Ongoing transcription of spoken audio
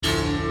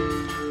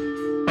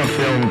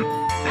film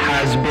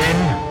has been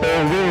or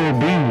will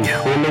be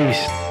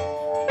released,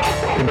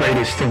 the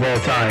greatest of all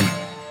time.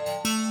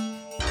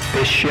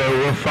 This show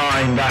will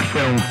find that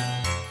film.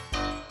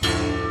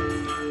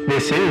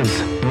 This is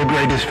the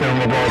greatest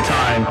film of all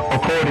time,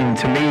 according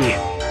to me.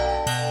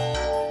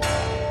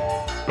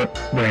 But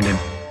Brandon.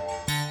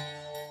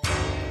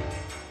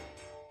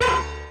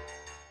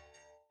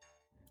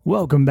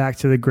 Welcome back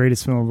to the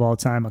greatest film of all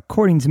time,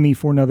 according to me,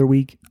 for another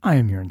week. I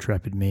am your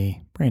intrepid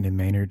me, Brandon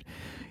Maynard.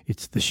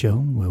 It's the show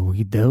where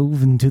we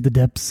delve into the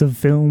depths of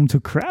film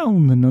to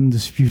crown an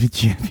undisputed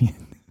champion.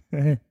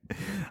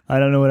 I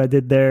don't know what I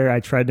did there. I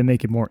tried to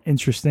make it more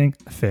interesting.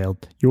 I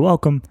failed. You're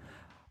welcome.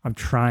 I'm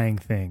trying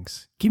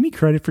things. Give me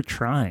credit for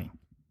trying.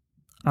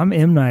 I'm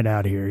M. Night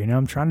out here,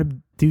 I'm trying to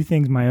do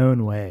things my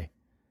own way.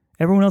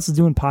 Everyone else is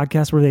doing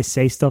podcasts where they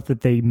say stuff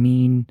that they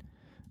mean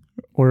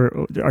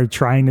or are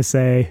trying to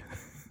say.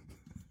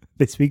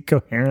 They speak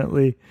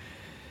coherently.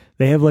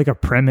 They have like a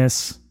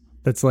premise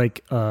that's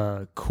like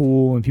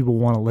cool and people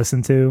want to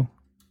listen to.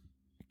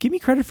 Give me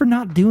credit for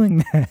not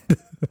doing that.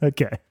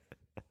 Okay.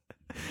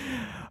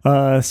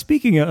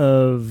 Speaking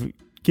of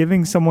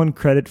giving someone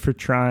credit for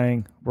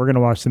trying, we're going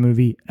to watch the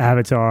movie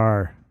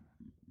Avatar.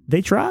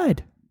 They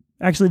tried.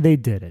 Actually, they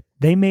did it.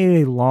 They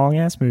made a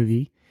long-ass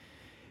movie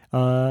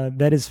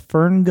that is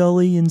Fern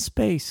Gully in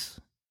space,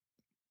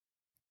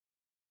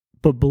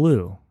 but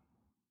blue.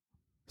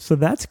 So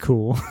that's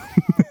cool.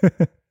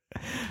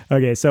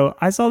 Okay, so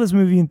I saw this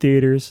movie in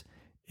theaters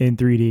in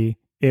 3D.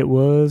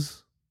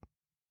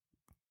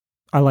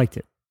 I liked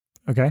it.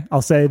 Okay,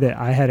 I'll say that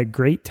I had a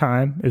great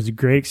time. It was a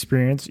great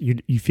experience.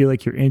 You feel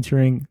like you're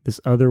entering this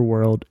other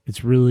world.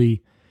 It's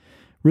really,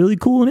 really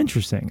cool and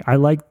interesting. I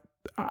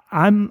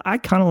kind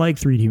of like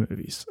 3D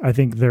movies. I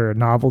think they're a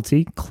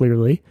novelty,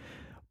 clearly,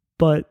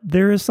 but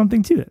there is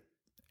something to it.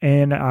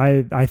 And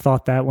I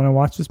thought that when I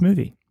watched this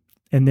movie.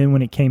 And then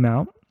when it came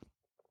out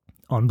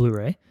on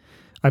Blu-ray,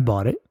 I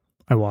bought it,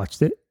 I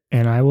watched it,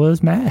 and I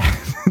was mad.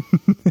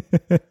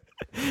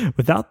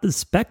 Without the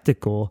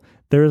spectacle,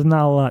 there is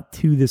not a lot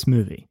to this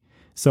movie.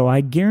 So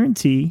I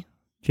guarantee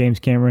James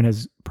Cameron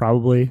has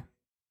probably,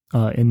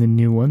 in the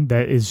new one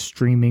that is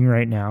streaming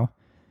right now,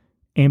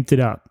 amped it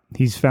up.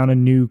 He's found a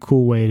new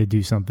cool way to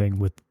do something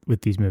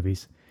with these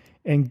movies.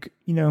 And,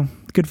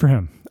 good for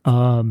him.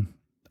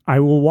 I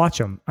will watch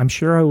them. I'm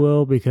sure I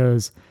will,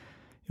 because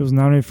it was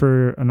nominated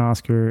for an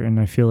Oscar, and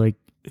I feel like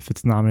if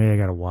it's nominated, I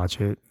got to watch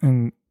it.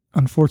 And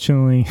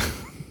unfortunately,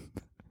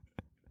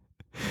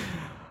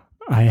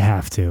 I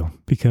have to,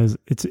 because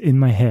it's in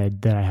my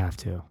head that I have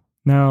to.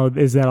 Now,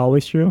 is that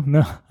always true?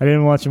 No, I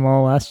didn't watch them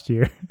all last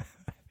year.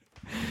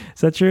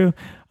 Is that true?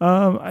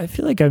 I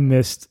feel like I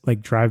missed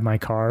like Drive My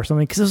Car or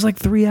something, because it was like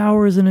 3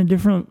 hours and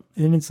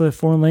it's a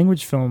foreign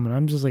language film. And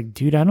I'm just like,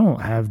 dude, I don't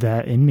have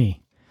that in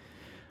me.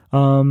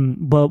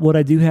 But what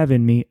I do have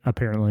in me,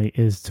 apparently,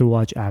 is to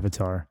watch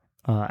Avatar.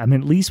 I'm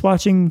at least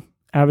watching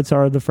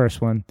Avatar, the first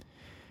one,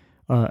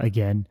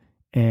 again.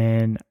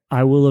 And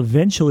I will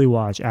eventually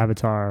watch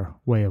Avatar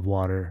Way of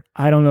Water.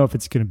 I don't know if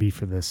it's going to be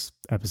for this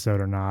episode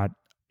or not.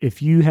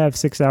 If you have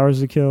 6 hours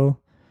to kill,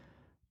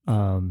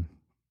 I'm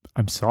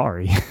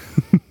sorry.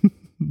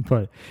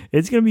 But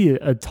it's going to be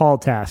a tall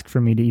task for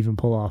me to even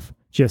pull off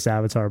just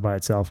Avatar by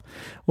itself.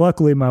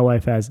 Luckily, my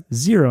wife has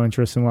zero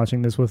interest in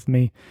watching this with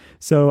me,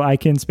 so I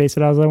can space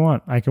it out as I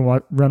want. I can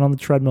run on the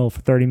treadmill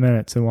for 30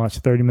 minutes and watch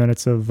 30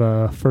 minutes of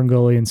Fern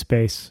Gully in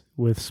space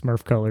with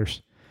Smurf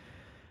colors.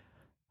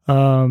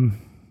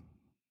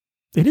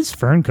 It is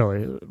Fern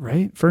Gully,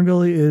 right? Fern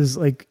Gully is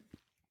like,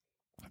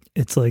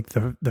 it's like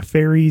the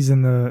fairies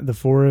in the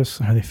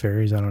forest. Are they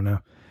fairies? I don't know.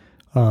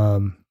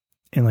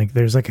 And like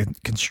there's like a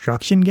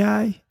construction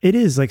guy. It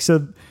is like,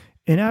 so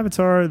in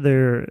Avatar,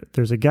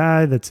 there's a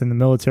guy that's in the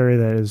military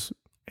that is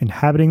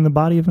inhabiting the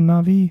body of a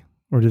Na'vi,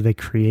 or did they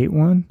create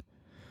one?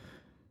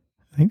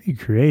 I think they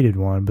created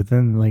one, but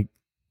then like,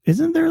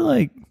 isn't there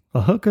like a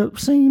hookup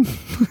scene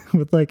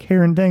with like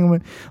hair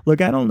entanglement?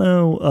 Look, I don't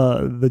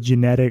know the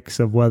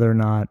genetics of whether or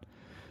not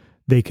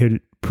they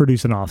could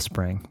produce an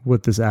offspring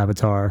with this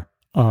Avatar.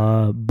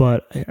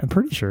 But I'm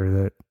pretty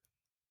sure that,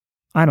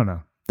 I don't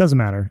know. Doesn't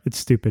matter. It's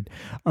stupid.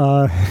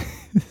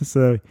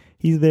 So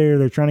he's there.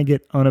 They're trying to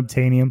get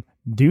unobtainium.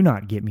 Do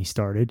not get me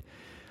started.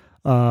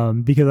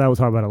 Because I will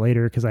talk about it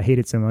later, because I hate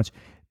it so much.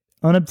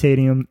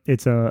 Unobtainium,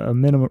 it's a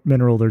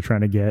mineral they're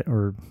trying to get,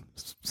 or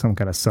some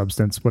kind of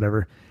substance,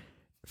 whatever.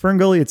 Fern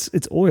Gully,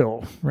 it's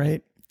oil,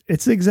 right?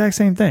 It's the exact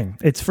same thing.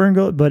 It's Fern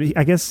Gully, but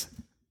I guess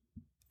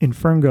in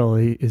Fern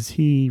Gully,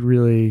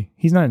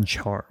 he's not in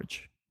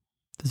charge.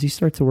 Does he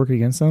start to work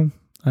against them?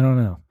 I don't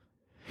know.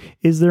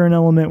 Is there an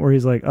element where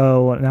he's like,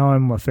 oh, now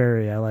I'm a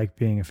fairy. I like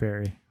being a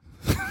fairy.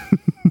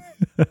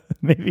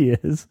 Maybe he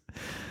is.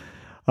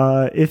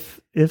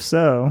 If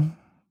so,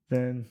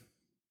 then,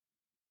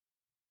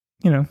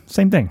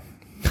 same thing.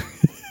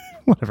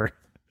 Whatever.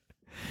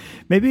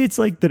 Maybe it's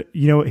like that.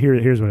 You know what?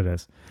 Here's what it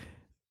is.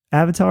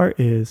 Avatar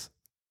is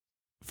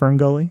Fern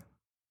Gully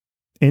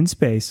in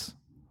space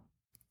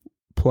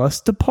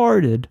plus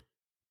Departed,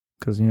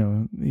 because,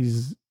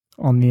 he's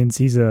on the end.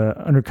 He's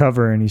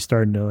undercover and he's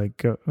starting to like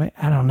go.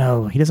 I don't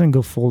know. He doesn't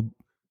go full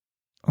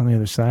on the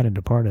other side of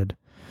Departed.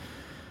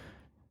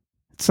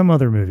 It's some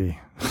other movie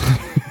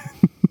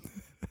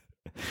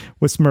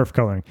with Smurf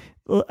coloring.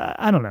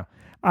 I don't know.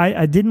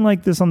 I didn't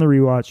like this on the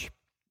rewatch.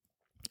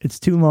 It's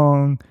too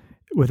long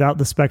without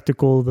the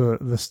spectacle.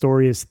 The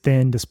story is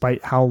thin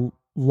despite how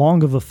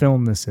long of a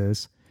film this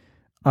is.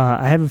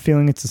 I have a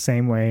feeling it's the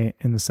same way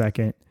in the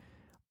second.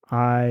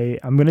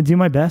 I'm going to do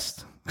my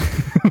best.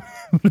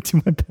 I'm going to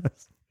do my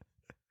best.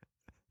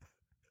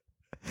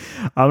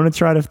 I'm going to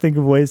try to think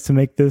of ways to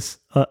make this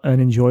an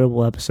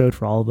enjoyable episode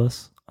for all of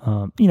us.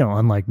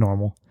 Unlike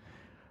normal.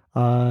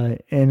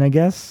 And I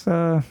guess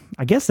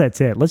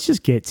that's it. Let's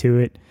just get to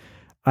it.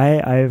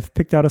 I've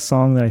picked out a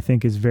song that I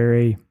think is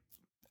very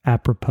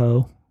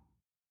apropos.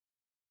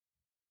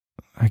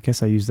 I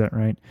guess I used that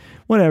right.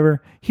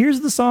 Whatever.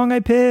 Here's the song I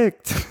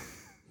picked.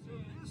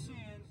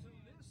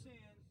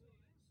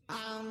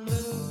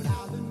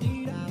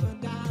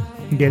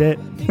 Get it?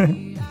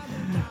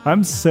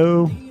 I'm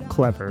so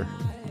clever.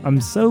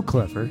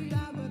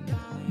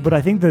 But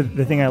I think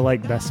the thing I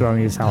like best about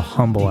me is how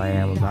humble I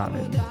am about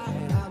it.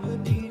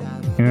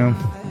 You know?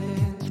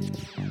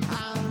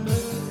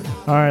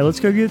 All right, let's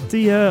go get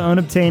the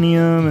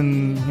unobtainium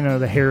and,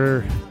 the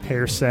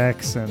hair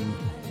sex and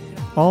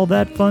all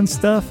that fun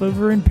stuff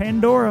over in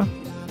Pandora.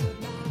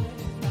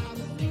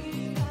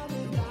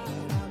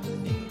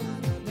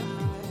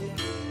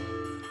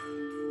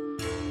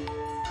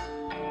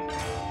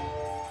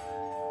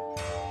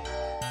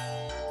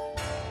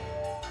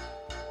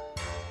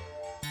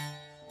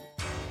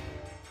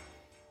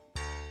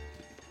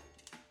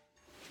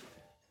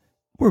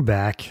 We're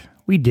back.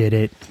 We did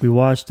it. We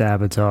watched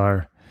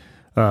Avatar.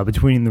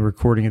 Between the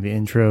recording of the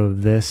intro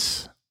of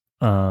this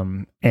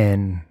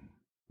and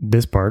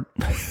this part,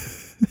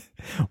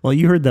 well,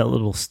 you heard that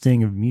little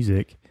sting of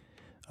music.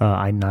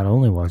 I not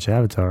only watched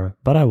Avatar,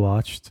 but I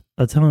watched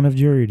a ton of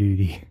Jury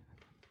Duty.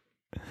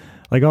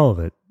 Like all of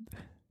it.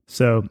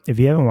 So if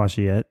you haven't watched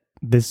it yet,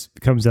 this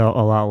comes out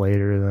a lot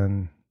later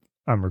than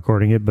I'm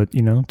recording it, but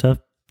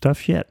tough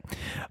shit.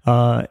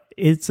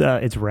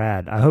 It's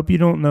rad. I hope you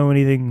don't know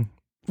anything.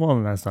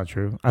 Well, that's not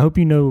true. I hope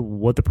you know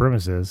what the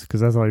premise is,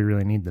 because that's all you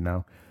really need to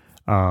know.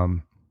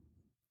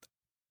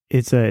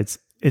 It's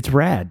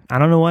rad. I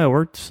don't know why it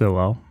worked so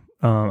well.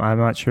 I'm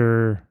not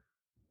sure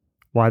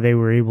why they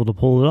were able to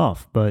pull it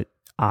off, but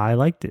I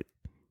liked it.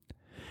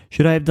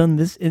 Should I have done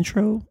this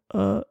intro?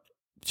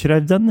 Should I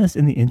have done this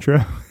in the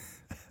intro?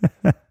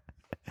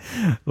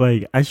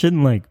 Like, I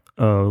shouldn't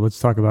let's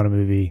talk about a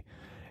movie,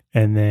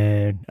 and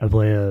then I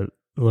play a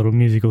little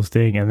musical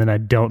sting, and then I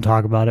don't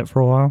talk about it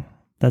for a while.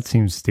 That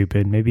seems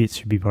stupid. Maybe it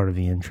should be part of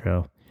the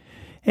intro.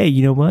 Hey,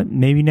 you know what?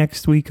 Maybe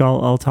next week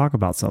I'll talk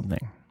about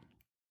something.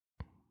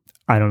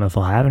 I don't know if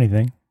I'll have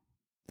anything,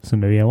 so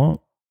maybe I won't.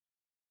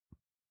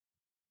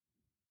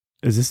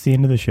 Is this the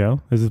end of the show?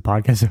 Is the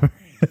podcast over?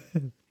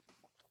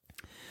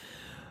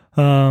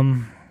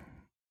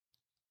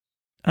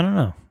 I don't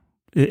know.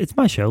 It's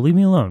my show. Leave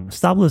me alone.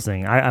 Stop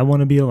listening. I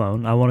want to be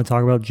alone. I want to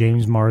talk about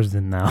James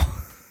Marsden now.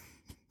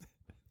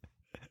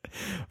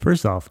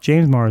 First off,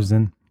 James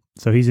Marsden.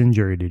 So he's in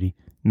Jury Duty,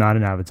 not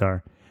in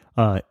Avatar.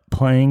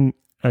 Playing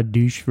a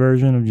douche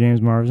version of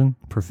James Marsden,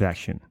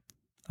 perfection.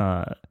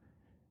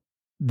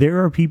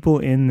 There are people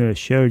in the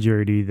show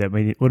Jury Duty that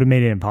would have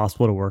made it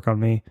impossible to work on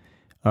me.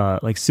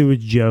 Like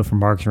Sewage Joe from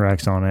Parks and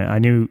Recs on it. I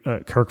knew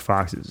Kirk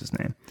Fox is his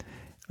name.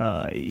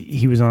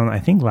 He was on, I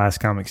think, Last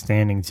Comic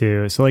Standing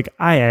too. So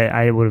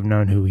I would have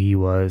known who he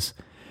was.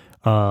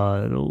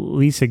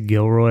 Lisa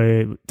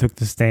Gilroy took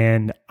the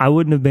stand. I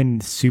wouldn't have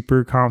been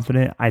super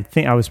confident. I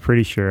think I was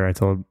pretty sure. I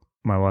told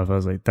my wife, I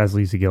was like, that's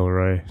Lisa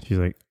Gilroy. She's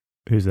like,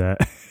 who's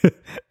that?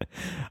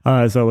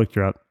 So I looked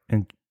her up,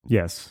 and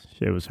yes,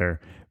 it was her.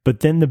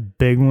 But then the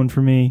big one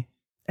for me,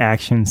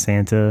 Action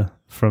Santa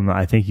from the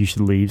I Think You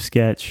Should Leave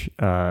sketch,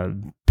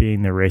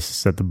 being the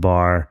racist at the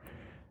bar.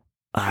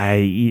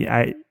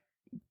 That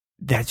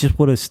just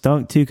would have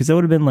stunk too, because that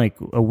would have been like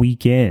a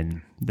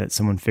weekend that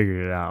someone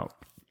figured it out.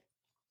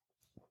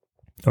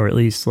 Or at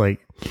least I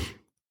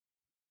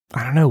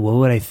don't know, what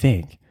would I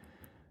think?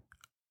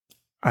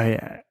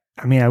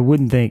 I mean, I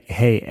wouldn't think,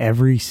 hey,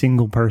 every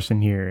single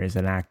person here is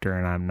an actor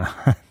and I'm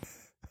not.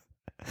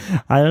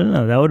 I don't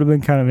know. That would have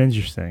been kind of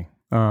interesting.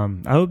 I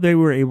hope they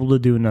were able to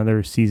do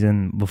another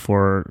season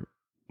before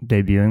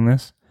debuting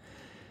this.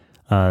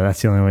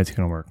 That's the only way it's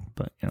going to work.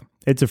 But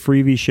it's a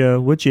freebie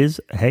show, which is,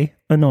 hey,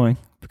 annoying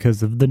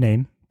because of the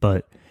name.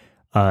 But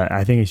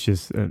I think it's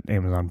just an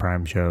Amazon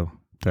Prime show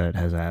that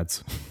has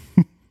ads.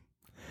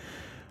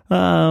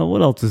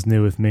 What else is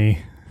new with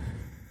me?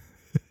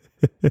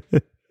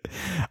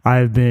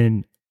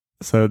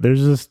 So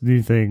there's this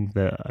new thing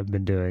that I've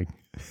been doing.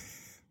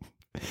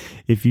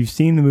 If you've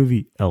seen the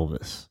movie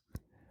Elvis,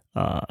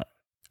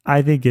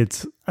 I think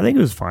it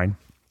was fine.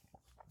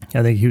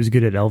 I think he was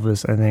good at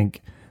Elvis. I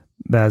think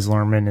Baz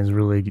Luhrmann is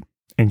really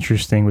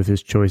interesting with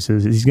his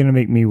choices. He's going to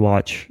make me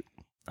watch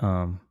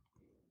The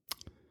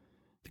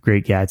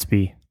Great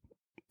Gatsby,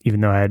 even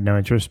though I had no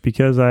interest,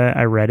 because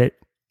I read it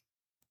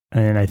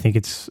and I think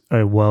it's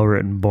a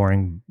well-written,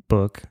 boring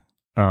book.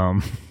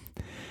 And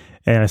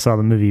I saw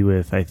the movie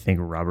with, I think,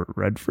 Robert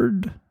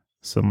Redford.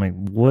 So I'm like,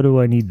 what do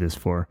I need this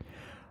for?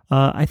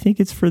 I think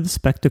it's for the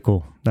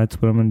spectacle.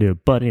 That's what I'm going to do.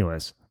 But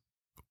anyways,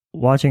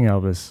 watching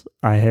Elvis,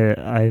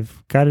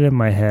 I've got it in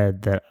my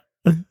head that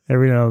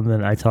every now and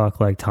then I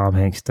talk like Tom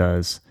Hanks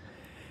does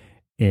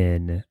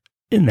in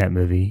that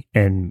movie,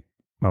 and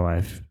my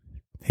wife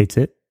hates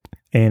it,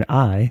 and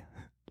I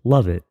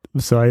love it.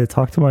 So I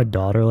talk to my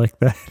daughter like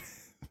that.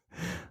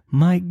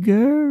 My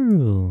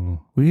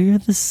girl, we're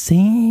the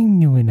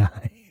same, you and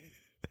I.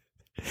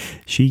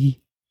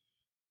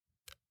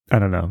 I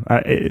don't know.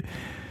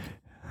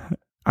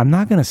 I'm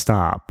not going to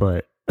stop,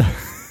 but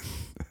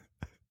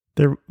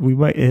we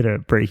might hit a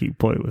breaking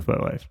point with my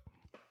wife.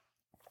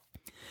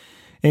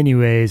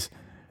 Anyways,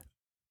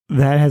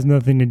 that has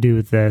nothing to do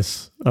with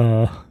this.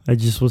 I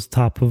just was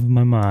top of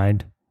my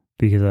mind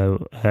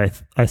because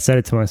I said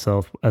it to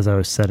myself as I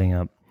was setting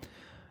up.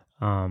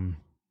 And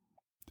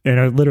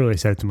I literally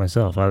said it to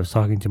myself. I was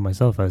talking to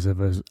myself as if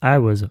I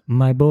was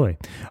my boy.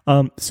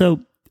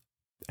 So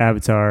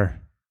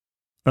Avatar,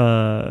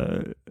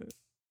 the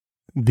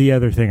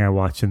other thing I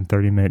watched in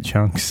 30-minute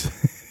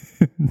chunks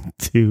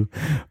to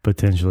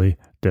potentially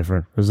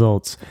different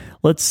results.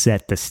 Let's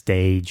set the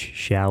stage,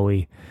 shall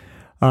we?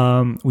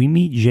 We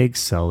meet Jake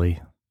Sully.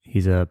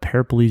 He's a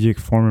paraplegic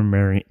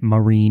former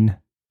Marine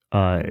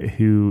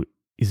who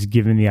is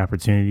given the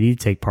opportunity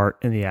to take part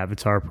in the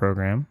Avatar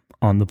program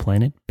on the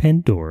planet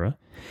Pandora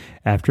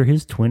after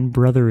his twin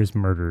brother is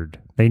murdered.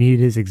 They needed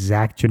his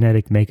exact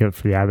genetic makeup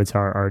for the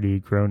Avatar already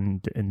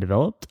grown and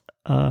developed.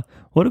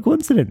 What a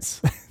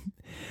coincidence.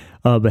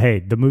 But hey,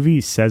 the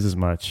movie says as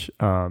much.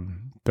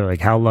 They're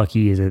like, how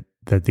lucky is it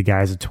that the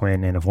guy's a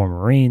twin and a former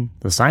Marine?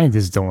 The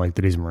scientists don't like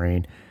that he's a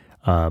Marine.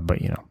 But,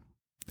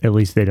 at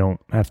least they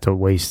don't have to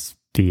waste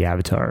the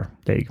Avatar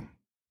they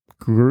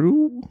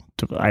grew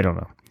to, I don't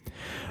know.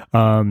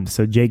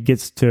 So Jake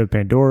gets to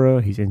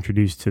Pandora. He's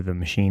introduced to the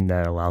machine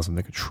that allows him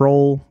to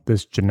control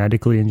this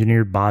genetically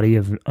engineered body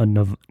of a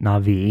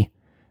Na'vi,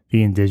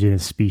 the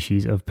indigenous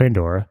species of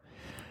Pandora.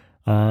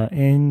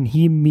 And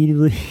he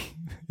immediately,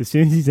 as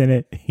soon as he's in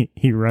it,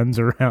 he runs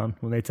around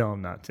when they tell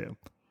him not to.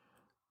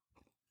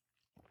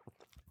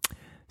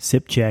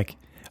 Sip check.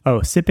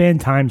 Oh, sip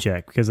and time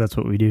check, because that's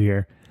what we do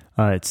here.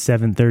 It's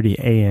 7:30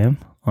 a.m.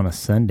 on a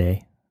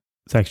Sunday.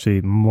 It's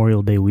actually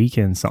Memorial Day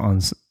weekend on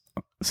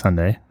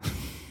Sunday.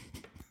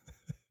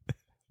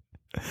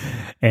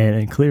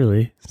 and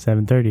clearly,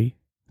 7:30,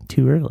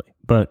 too early.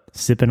 But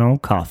sipping on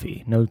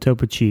coffee. No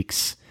Topo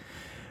Cheeks.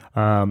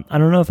 I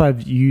don't know if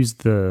I've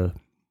used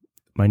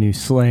my new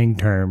slang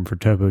term for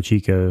Topo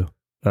Chico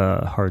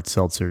hard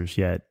seltzers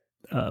yet,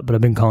 but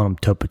I've been calling them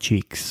Topo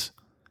Cheeks.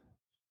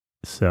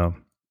 So,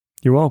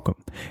 you're welcome.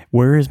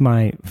 Where is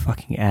my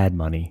fucking ad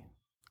money,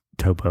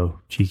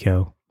 Topo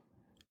Chico?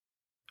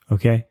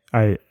 Okay,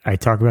 I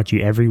talk about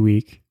you every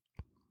week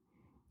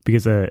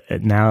because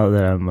now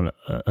that I'm an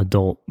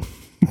adult,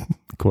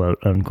 quote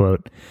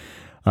unquote,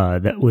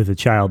 that with a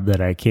child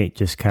that I can't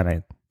just kind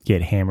of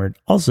get hammered.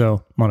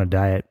 Also, I'm on a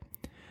diet.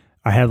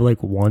 I have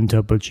like one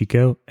Topo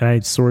Chico and I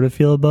sort of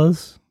feel a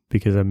buzz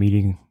because I'm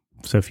eating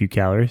so few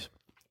calories.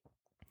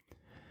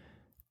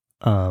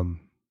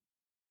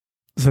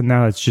 So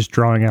now it's just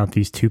drawing out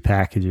these two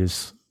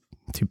boxes,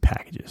 two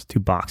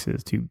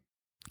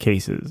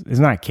cases. It's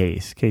not a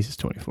case. Case is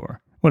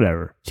 24.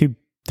 Whatever. Two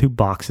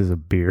boxes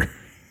of beer.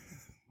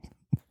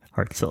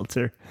 Hard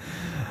seltzer.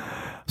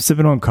 I'm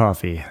sipping on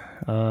coffee.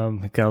 Got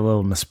a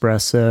little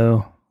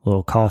Nespresso, a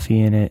little coffee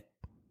in it.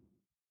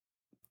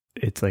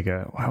 It's like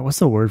what's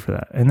the word for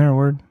that? Isn't there a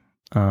word?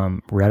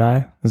 Red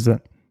eye? Is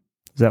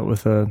that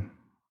with a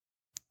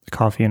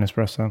coffee and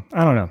espresso?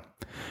 I don't know.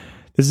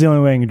 This is the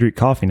only way I can drink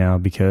coffee now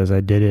because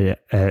I did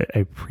it at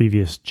a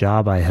previous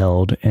job I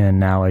held, and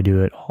now I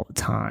do it all the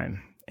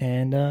time.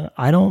 And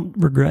I don't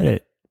regret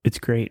it. It's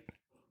great.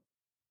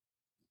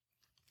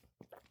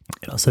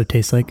 It also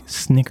tastes like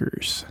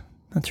Snickers.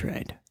 That's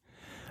right.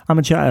 I'm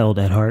a child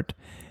at heart.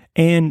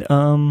 And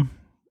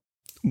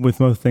with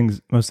most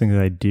things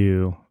I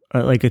do,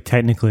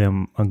 technically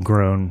I'm a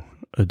grown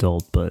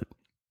adult, but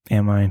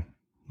am I,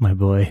 my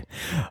boy?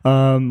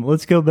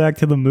 Let's go back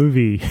to the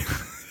movie.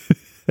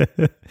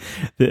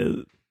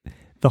 The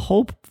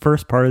whole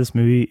first part of this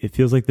movie, it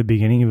feels like the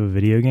beginning of a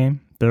video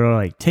game. They're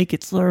like, take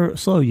it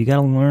slow, you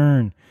gotta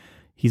learn.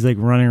 He's like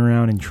running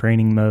around in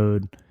training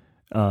mode.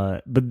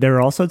 But there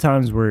are also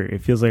times where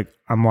it feels like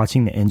I'm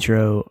watching the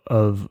intro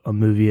of a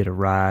movie at a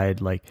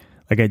ride, like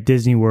at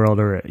Disney World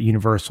or at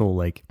Universal,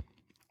 like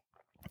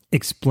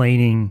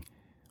explaining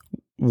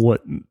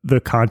what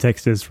the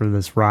context is for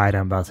this ride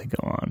I'm about to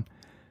go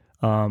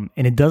on.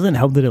 And it doesn't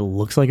help that it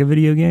looks like a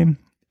video game.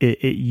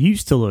 It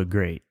used to look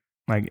great.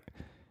 Like,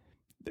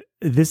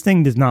 this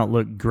thing does not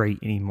look great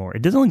anymore.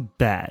 It doesn't look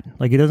bad.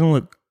 Like, it doesn't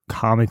look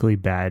comically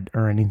bad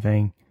or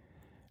anything.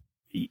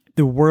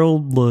 The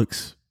world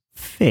looks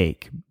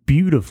fake.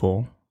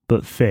 Beautiful,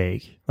 but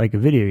fake. Like a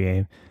video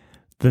game.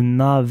 The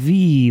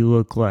Na'vi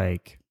look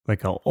like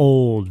an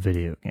old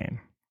video game.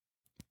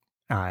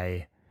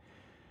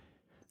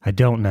 I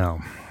don't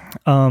know.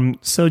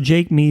 So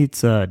Jake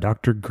meets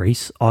Dr.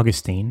 Grace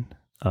Augustine,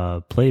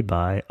 played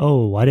by,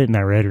 why didn't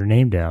I write her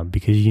name down?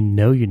 Because you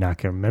know you're not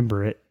going to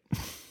remember it.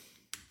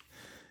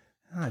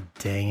 Ah,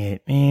 dang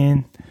it,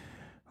 man.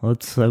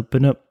 Let's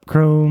open up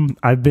Chrome.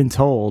 I've been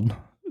told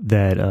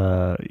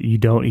that you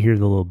don't hear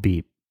the little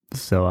beep,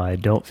 so I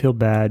don't feel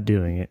bad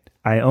doing it.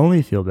 I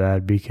only feel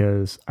bad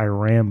because I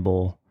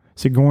ramble.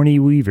 Sigourney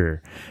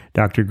Weaver.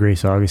 Dr.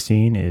 Grace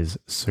Augustine is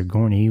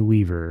Sigourney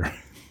Weaver.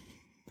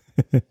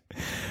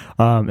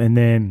 And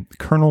then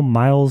Colonel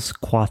Miles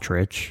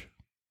Quatrich.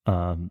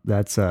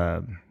 That's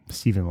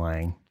Stephen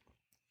Lang.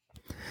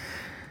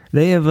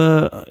 They have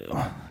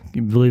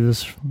you believe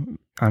this?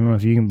 I don't know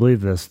if you can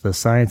believe this. The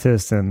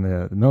scientists and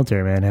the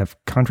military man have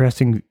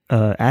contrasting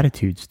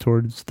attitudes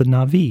towards the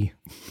Na'vi.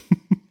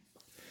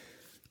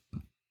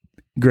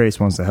 Grace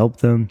wants to help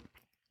them.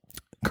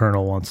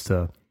 Colonel wants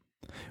to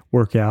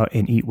work out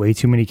and eat way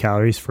too many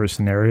calories for a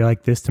scenario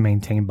like this to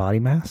maintain body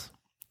mass.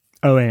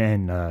 Oh,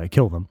 and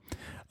kill them.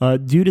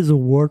 Dude is a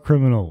war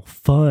criminal.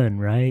 Fun,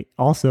 right?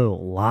 Also,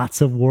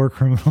 lots of war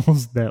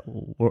criminals that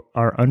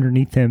are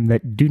underneath him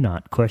that do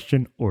not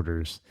question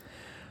orders.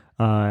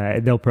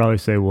 They'll probably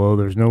say, well,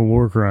 there's no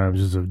war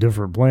crimes. It's a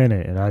different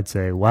planet. And I'd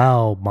say,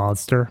 wow,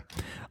 monster.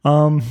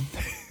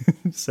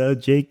 So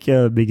Jake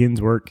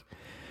begins work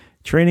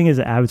training as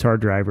an Avatar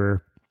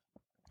driver.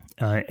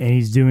 And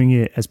he's doing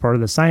it as part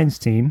of the science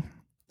team.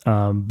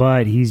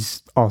 But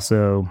he's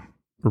also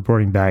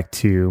reporting back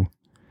to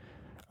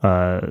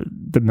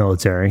the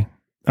military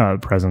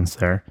presence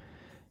there.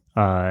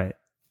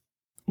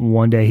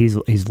 One day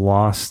he's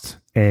lost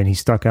and he's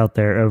stuck out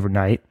there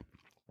overnight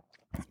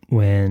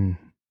when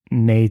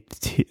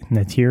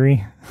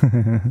Neytiri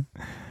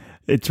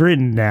it's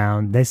written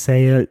down. They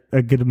say it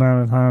a good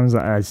amount of times.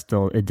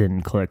 It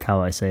didn't click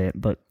how I say it,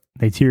 but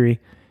Neytiri,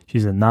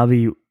 she's a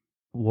Na'vi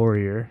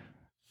warrior.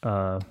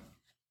 My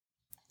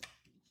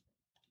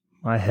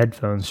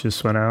headphones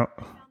just went out.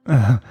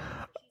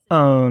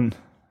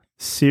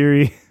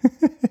 Siri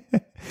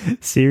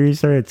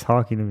started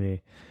talking to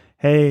me.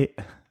 Hey,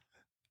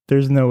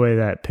 there's no way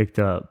that picked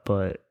up,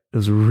 but it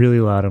was really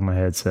loud on my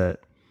headset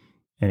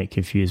and it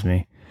confused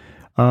me.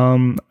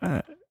 I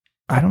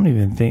don't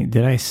even think,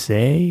 did I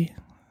say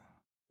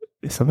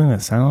something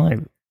that sounded like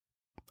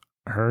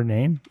her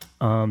name?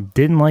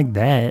 Didn't like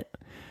that.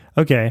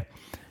 Okay.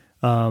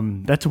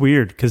 That's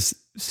weird because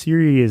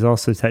Siri is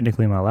also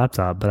technically my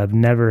laptop, but I've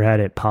never had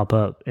it pop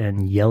up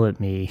and yell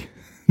at me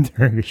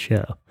during a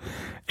show.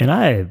 And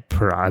I'd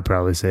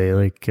probably say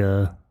like,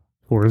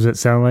 or does it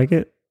sound like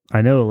it?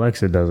 I know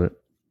Alexa does it.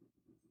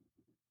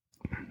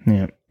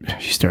 Yeah,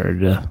 she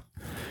started,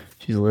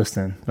 she's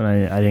listening, but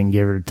I didn't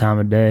give her the time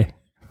of day.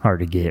 Hard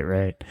to get,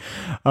 right?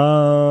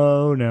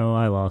 Oh no,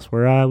 I lost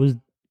where I was.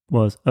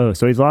 Oh,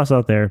 so he's lost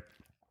out there.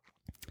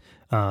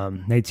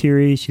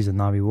 Neytiri, she's a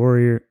Na'vi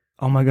warrior.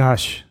 Oh my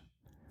gosh,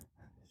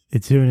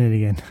 it's doing it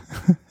again.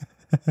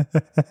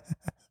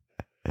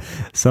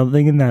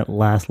 Something in that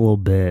last little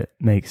bit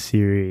makes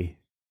Siri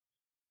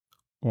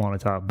want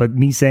to talk, but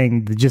me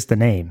saying just the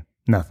name,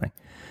 nothing.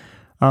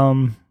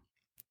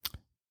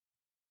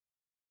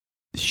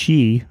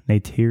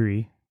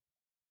 Neytiri.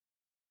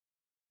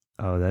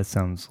 Oh, that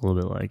sounds a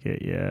little bit like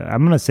it. Yeah,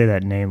 I'm gonna say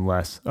that name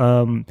less.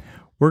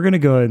 We're gonna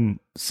go ahead and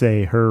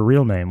say her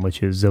real name,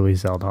 which is Zoe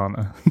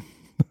Saldana,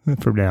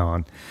 from now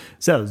on.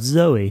 So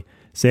Zoe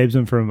saves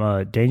him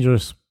from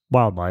dangerous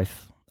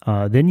wildlife.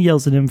 Then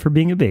yells at him for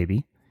being a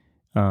baby.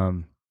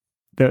 The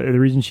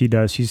reason she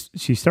does,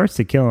 she starts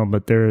to kill him,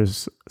 but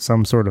there's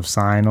some sort of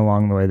sign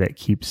along the way that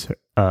keeps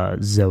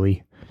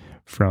Zoe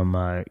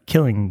from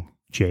killing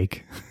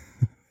Jake,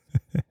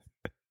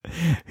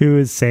 who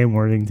is Sam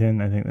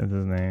Worthington. I think that's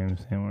his name.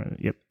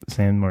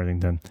 Sam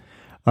Worthington.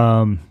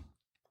 Some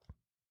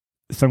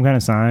kind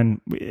of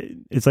sign.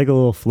 It's like a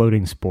little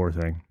floating spore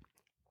thing.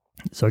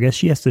 So I guess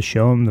she has to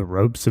show him the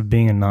ropes of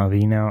being a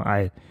Na'vi now.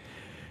 I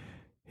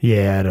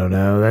don't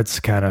know. That's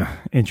kind of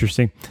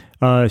interesting.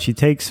 She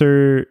takes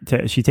him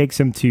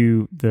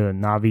to the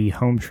Na'vi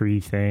home tree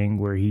thing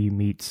where he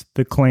meets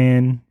the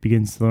clan,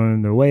 begins to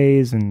learn their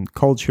ways and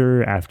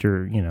culture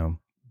after,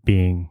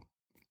 being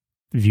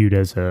viewed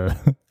as a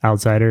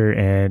outsider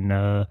and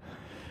a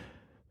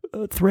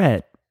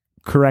threat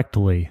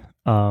correctly.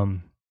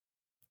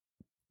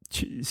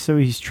 So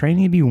he's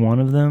training to be one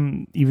of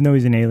them, even though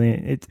he's an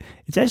alien.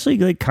 It's actually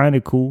like kind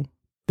of cool.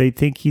 They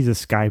think he's a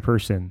sky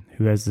person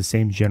who has the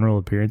same general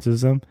appearance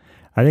as them.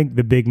 I think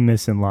the big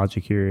miss in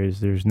logic here is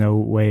there's no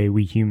way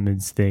we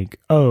humans think,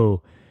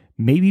 oh,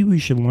 maybe we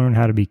should learn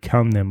how to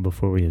become them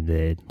before we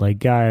invade. Like,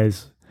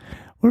 guys,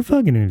 we're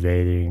fucking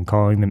invading and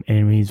calling them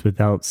enemies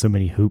without so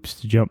many hoops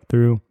to jump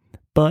through.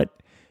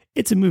 But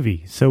it's a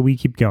movie, so we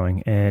keep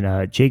going.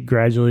 And Jake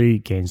gradually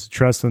gains the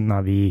trust of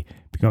Na'vi,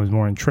 becomes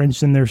more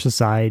entrenched in their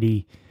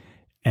society,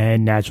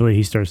 and naturally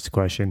he starts to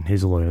question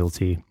his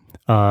loyalty.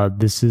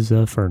 This is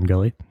Fern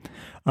Gully.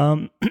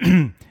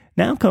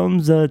 Now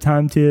comes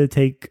time to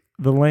take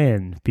the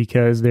land,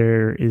 because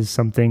there is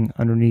something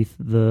underneath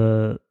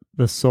the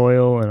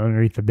soil and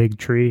underneath the big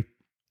tree.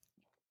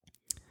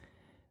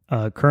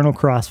 Colonel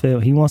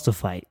CrossFit, he wants to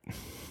fight.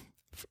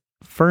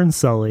 Fern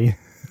Sully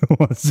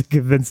wants to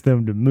convince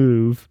them to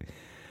move.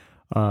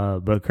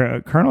 But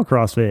Colonel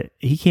CrossFit,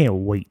 he can't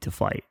wait to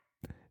fight.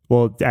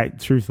 Well,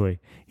 truthfully,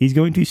 he's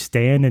going to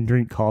stand and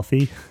drink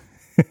coffee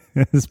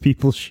as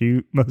people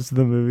shoot most of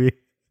the movie.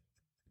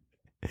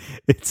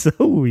 It's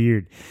so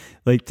weird.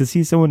 Like, to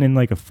see someone in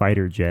like a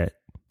fighter jet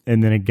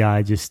and then a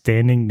guy just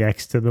standing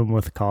next to them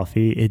with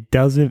coffee, it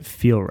doesn't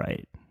feel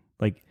right.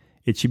 Like,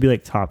 it should be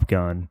like Top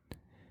Gun,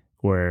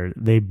 where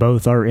they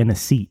both are in a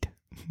seat.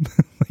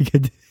 Like,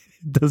 it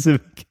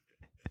doesn't.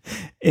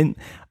 And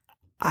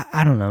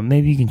I don't know.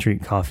 Maybe you can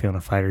drink coffee on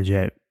a fighter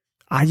jet.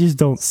 I just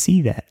don't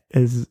see that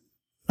as.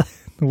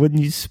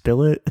 Wouldn't you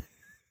spill it?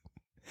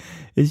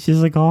 It's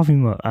just like coffee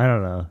mug. I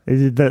don't know.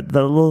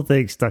 The little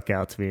thing stuck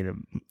out to me and it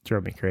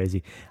drove me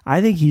crazy.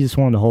 I think he just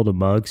wanted to hold a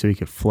mug so he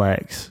could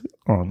flex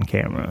on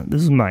camera.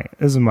 This is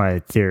my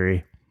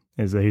theory.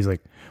 Is that he's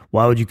like,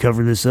 why would you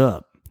cover this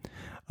up?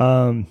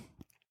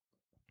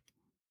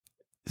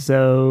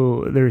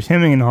 So there's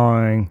hemming and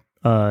hawing.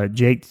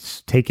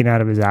 Jake's taken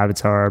out of his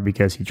avatar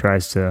because he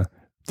tries to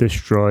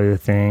destroy the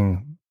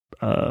thing.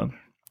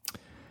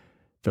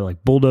 The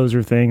like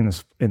bulldozer thing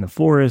in the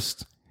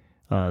forest.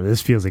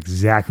 This feels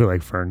exactly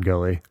like Fern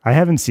Gully. I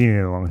haven't seen it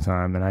in a long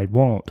time, and I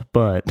won't.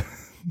 But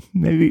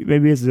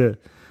maybe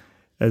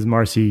as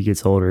Marcy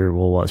gets older,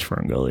 we'll watch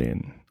Fern Gully,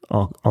 and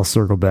I'll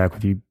circle back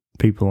with you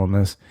people on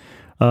this.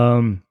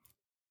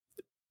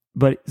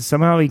 But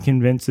somehow he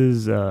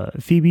convinces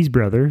Phoebe's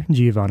brother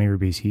Giovanni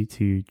Ribisi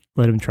to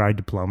let him try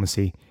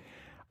diplomacy.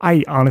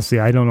 I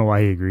don't know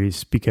why he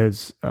agrees,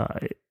 because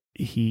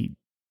he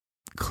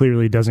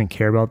clearly doesn't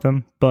care about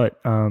them, but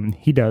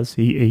he does.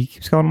 He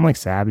keeps calling them like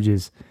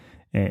savages.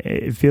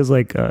 It feels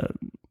like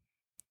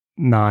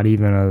not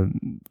even a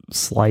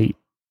slight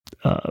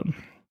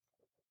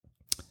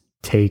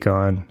take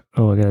on.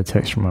 Oh, I got a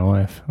text from my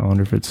wife. I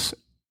wonder if it's,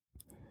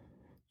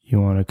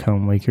 you want to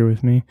come wake her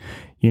with me?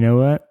 You know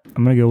what?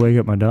 I'm gonna go wake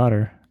up my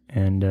daughter,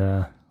 and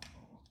we're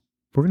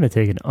gonna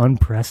take an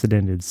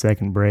unprecedented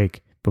second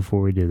break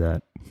before we do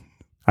that.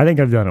 I think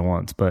I've done it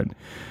once, but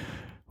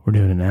we're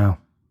doing it now.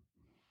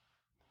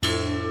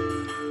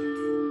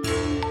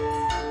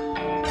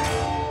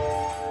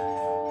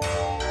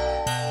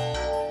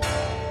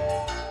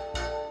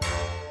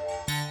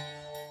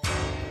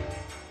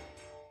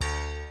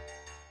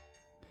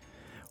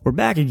 We're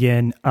back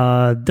again.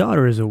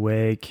 Daughter is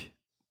awake.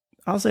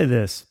 I'll say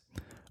this.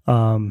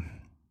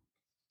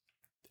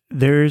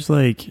 There's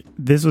like,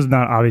 this was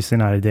obviously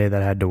not a day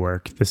that I had to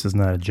work. This is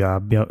not a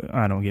job.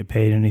 I don't get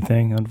paid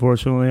anything,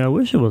 unfortunately. I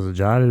wish it was a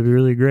job. It'd be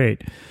really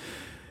great. It'd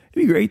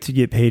be great to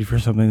get paid for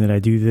something that I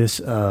do this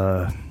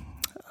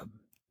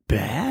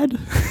bad.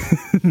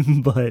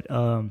 But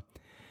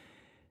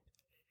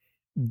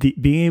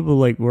being able to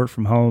like work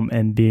from home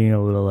and being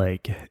able to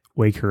like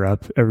wake her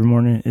up every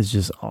morning is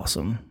just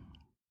awesome.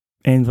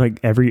 And like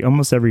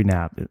almost every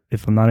nap,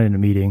 if I'm not in a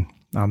meeting,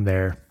 I'm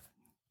there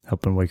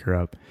helping wake her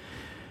up.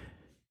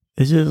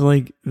 It's just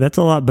like, that's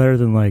a lot better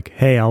than like,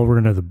 hey, I'll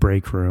run to the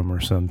break room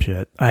or some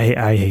shit.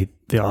 I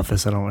hate the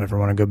office. I don't ever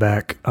want to go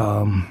back.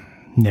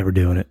 Never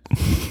doing it.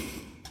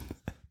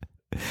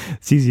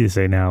 It's easy to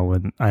say now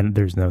when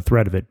there's no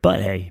threat of it,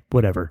 but hey,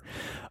 whatever.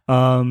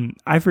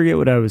 I forget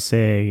what I was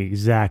saying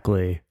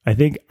exactly. I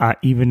think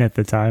even at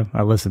the time,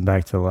 I listened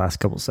back to the last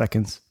couple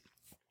seconds.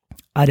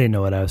 I didn't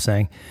know what I was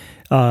saying.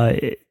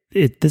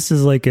 This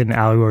is like an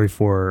allegory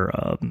for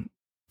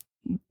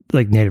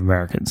like Native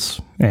Americans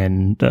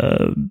and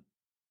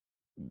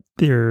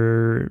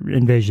their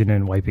invasion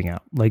and wiping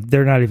out. Like,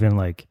 they're not even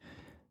like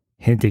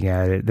hinting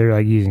at it. They're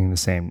like using the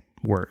same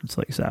words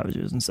like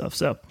savages and stuff.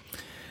 So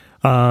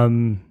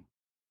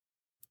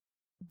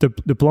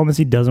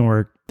diplomacy doesn't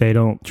work. They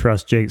don't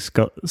trust Jake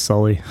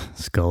Sully.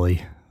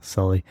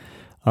 So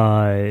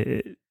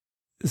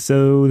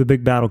the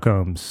big battle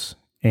comes,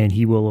 and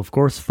he will of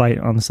course fight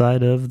on the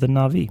side of the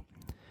Na'vi.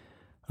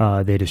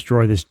 They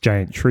destroy this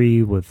giant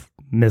tree with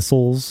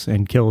missiles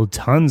and kill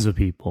tons of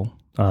people.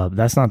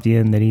 That's not the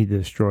end. They need to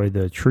destroy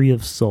the Tree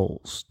of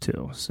Souls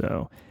too.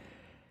 So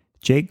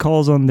Jake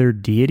calls on their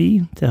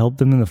deity to help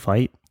them in the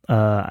fight.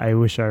 I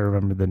wish I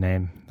remembered the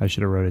name. I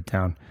should have wrote it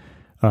down.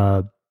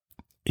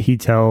 He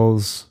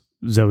tells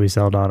Zoe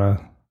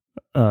Saldana,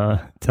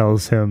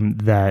 tells him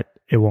that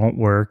it won't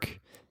work,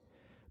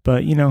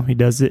 but he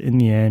does it in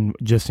the end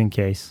just in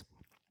case.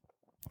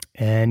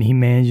 And he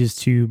manages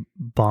to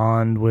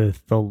bond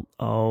with the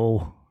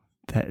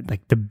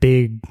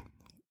big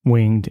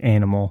winged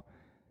animal,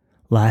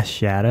 Last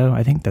Shadow.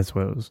 I think that's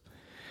what it was.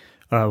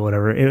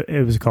 Whatever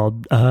it was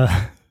called.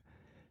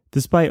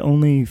 Despite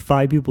only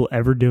 5 people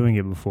ever doing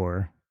it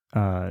before,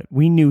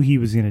 we knew he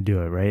was going to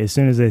do it, right? As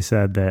soon as they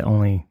said that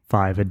only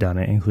 5 had done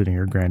it, including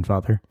her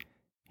grandfather,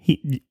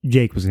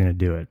 Jake was going to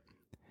do it.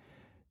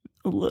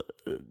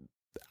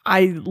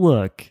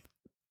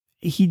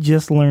 He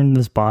just learned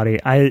this body.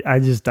 I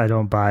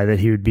don't buy that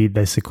he would be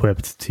this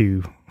equipped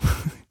to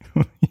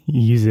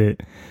use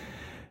it,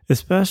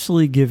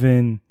 especially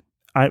given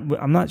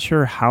I'm not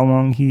sure how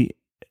long he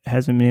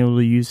hasn't been able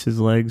to use his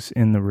legs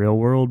in the real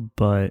world,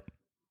 but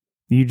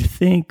you'd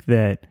think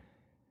that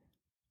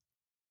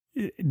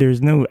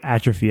there's no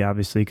atrophy,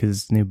 obviously,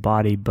 because it's a new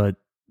body, but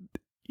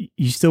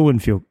you still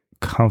wouldn't feel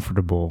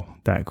comfortable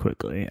that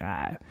quickly.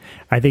 I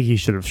think he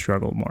should have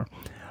struggled more.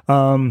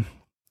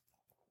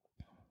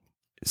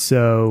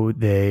 So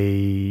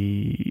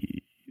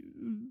the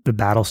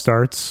battle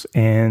starts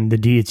and the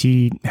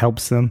deity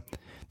helps them.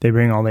 They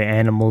bring all the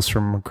animals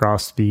from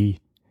across the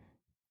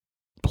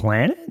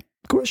planet,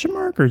 question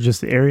mark, or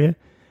just the area,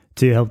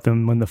 to help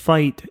them win the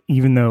fight,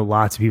 even though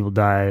lots of people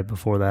die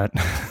before that.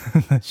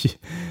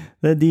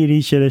 The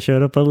deity should have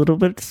showed up a little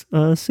bit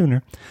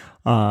sooner.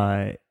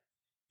 And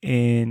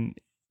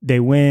they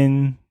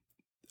win.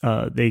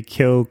 They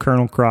kill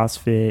Colonel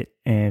CrossFit,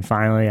 and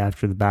finally,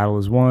 after the battle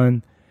is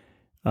won,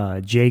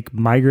 Jake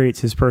migrates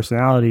his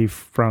personality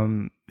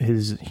from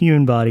his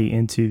human body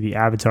into the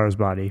Avatar's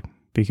body,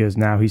 because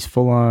now he's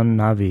full-on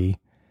Na'vi.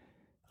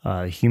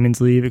 Humans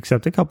leave,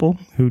 except a couple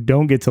who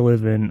don't get to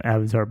live in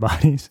Avatar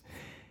bodies.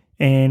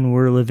 And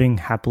we're living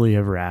happily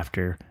ever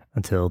after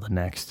until the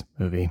next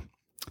movie.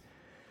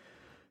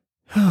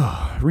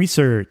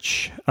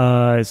 Research.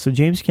 So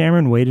James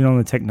Cameron waited on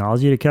the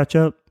technology to catch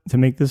up to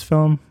make this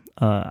film.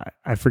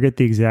 I forget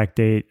the exact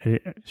date.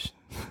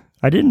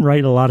 I didn't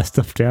write a lot of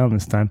stuff down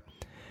this time.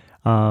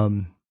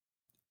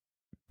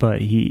 But I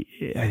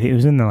think it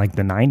was in the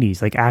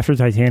 90s. Like after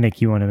Titanic,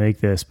 he wanted to make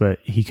this, but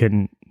he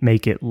couldn't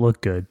make it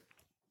look good.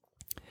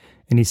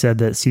 And he said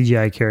that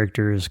CGI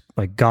characters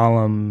like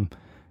Gollum,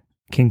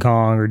 King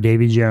Kong, or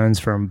Davy Jones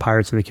from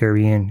Pirates of the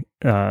Caribbean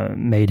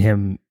made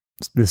him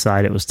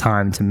decide it was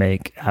time to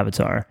make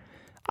Avatar.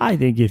 I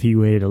think if he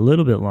waited a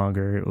little bit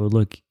longer, it would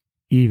look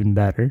even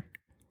better.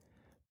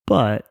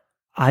 But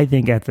I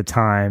think at the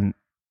time,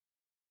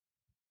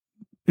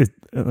 it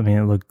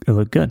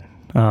looked good.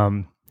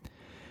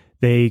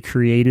 They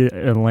created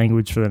a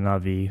language for the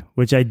Na'vi,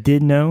 which I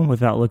did know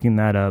without looking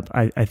that up.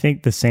 I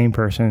think the same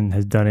person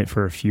has done it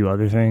for a few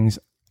other things.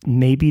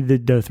 Maybe the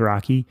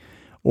Dothraki,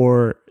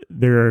 or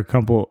there are a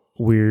couple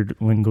weird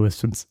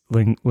linguistics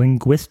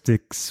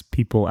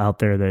people out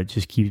there that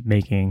just keep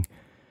making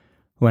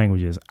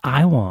languages.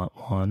 I want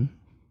one.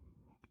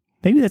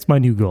 Maybe that's my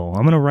new goal.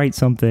 I'm going to write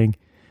something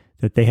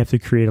that they have to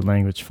create a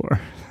language for.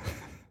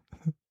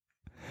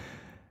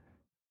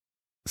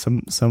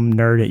 Some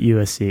nerd at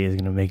USC is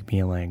going to make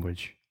me a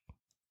language.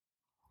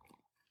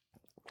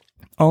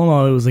 All in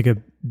all, it was like a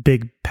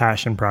big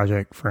passion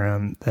project for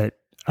him that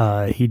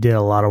he did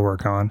a lot of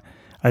work on.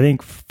 I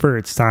think for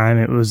its time,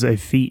 it was a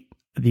feat.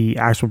 The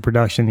actual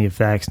production, the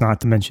effects,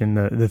 not to mention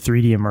the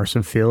 3D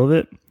immersive feel of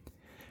it.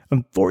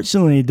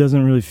 Unfortunately, it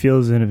doesn't really feel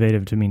as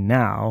innovative to me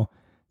now.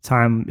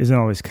 Time isn't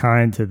always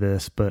kind to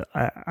this, but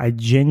I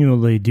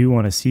genuinely do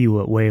want to see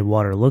what Way of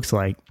Water looks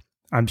like.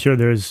 I'm sure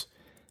there's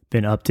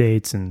been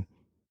updates, and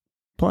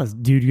plus,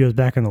 dude goes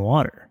back in the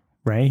water,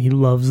 right? He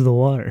loves the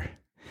water.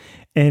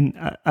 And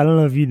I don't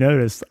know if you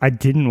noticed, I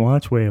didn't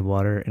watch Way of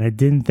Water, and I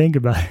didn't think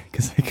about it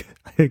because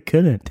I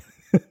couldn't.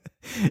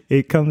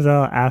 It comes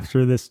out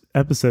after this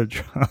episode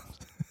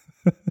drops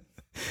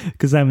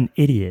because I'm an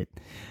idiot.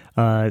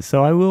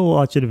 So I will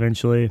watch it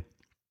eventually.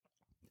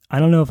 I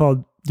don't know if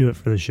I'll do it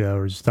for the show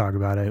or just talk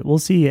about it. We'll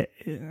see.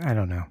 I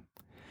don't know.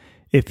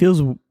 It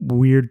feels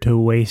weird to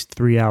waste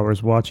 3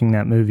 hours watching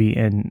that movie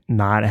and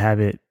not have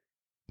it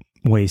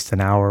waste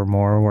an hour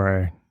more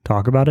where I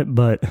talk about it,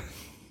 but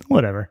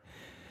whatever.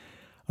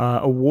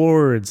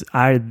 Awards.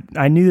 I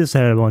knew this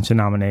had a bunch of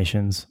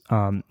nominations.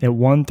 It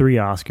won 3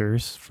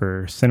 Oscars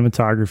for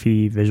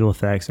cinematography, visual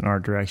effects, and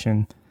art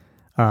direction.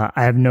 I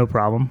have no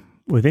problem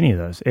with any of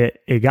those.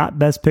 It got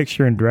Best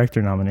Picture and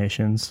Director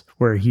nominations,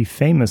 where he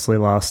famously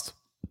lost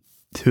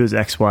to his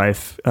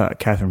ex-wife,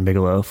 Catherine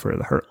Bigelow, for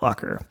The Hurt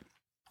Locker.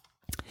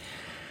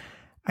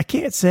 I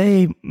can't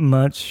say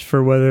much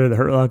for whether The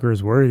Hurt Locker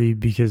is worthy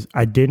because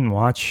I didn't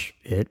watch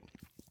it.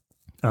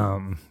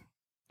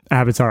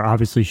 Avatar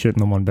obviously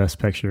shouldn't have won Best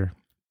Picture.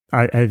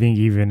 I think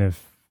even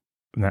if,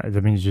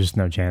 that means just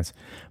no chance.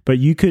 But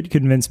you could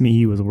convince me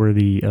he was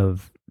worthy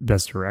of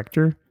Best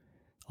Director,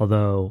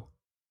 although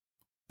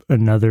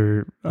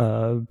another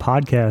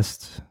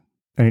podcast,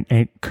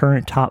 a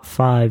current top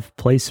 5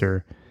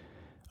 placer,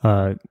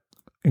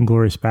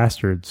 Inglourious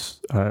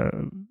Bastards,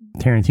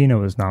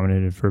 Tarantino was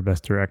nominated for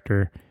Best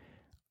Director.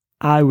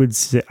 I would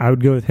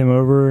go with him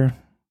over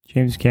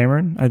James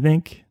Cameron, I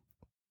think.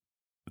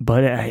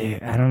 But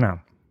I don't know.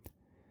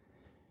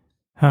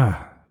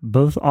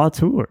 Both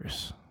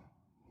auteurs.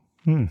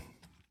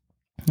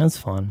 That's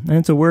fun. And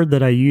it's a word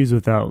that I use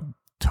without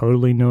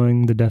totally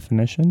knowing the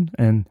definition,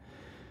 and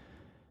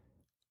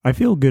I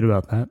feel good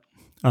about that.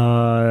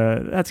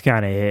 That's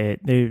kind of it.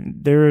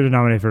 They're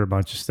nominated for a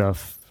bunch of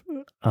stuff,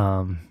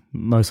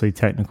 mostly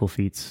technical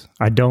feats.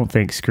 I don't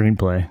think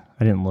screenplay.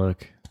 I didn't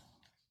look,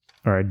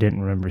 or I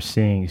didn't remember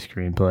seeing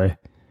screenplay.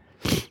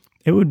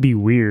 It would be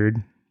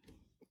weird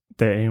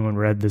that anyone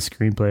read the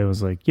screenplay and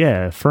was like,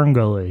 yeah,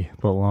 Ferngully,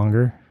 but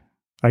longer.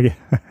 I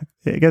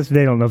guess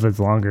they don't know if it's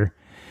longer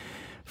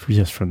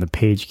just from the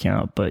page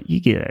count, but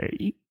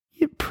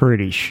you're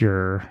pretty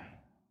sure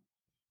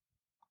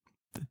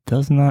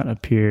does not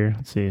appear.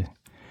 Let's see.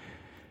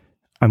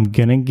 I'm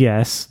gonna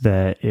guess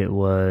that it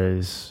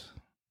was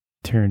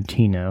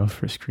Tarantino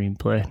for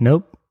screenplay.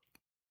 Nope.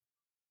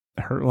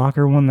 Hurt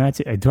Locker won that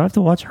too. Do I have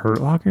to watch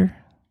Hurt Locker?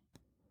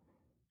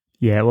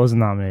 Yeah, it wasn't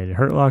nominated.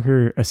 Hurt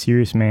Locker, A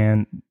Serious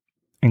Man,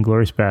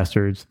 Inglourious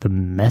Bastards, The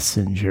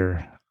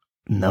Messenger.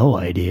 No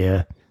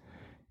idea.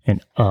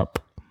 And Up.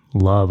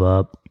 Love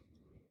Up.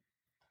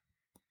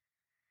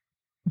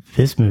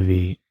 This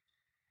movie,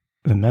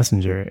 The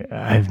Messenger,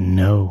 I have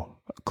no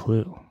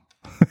clue.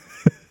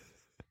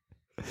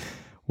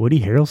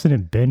 Woody Harrelson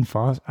and Ben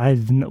Foster.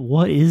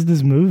 What is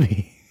this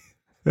movie?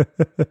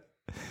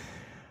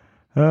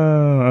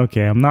 Oh,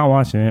 okay. I'm not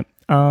watching it.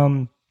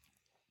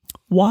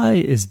 Why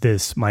is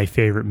this my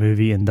favorite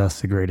movie and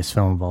thus the greatest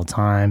film of all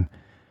time?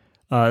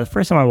 The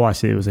first time I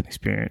watched it was an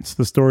experience.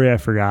 The story I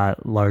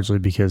forgot largely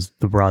because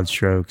the broad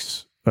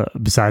strokes,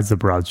 besides the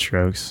broad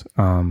strokes,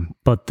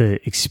 but the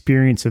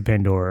experience of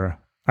Pandora,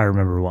 I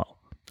remember well.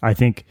 I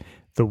think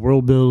the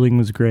world building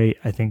was great.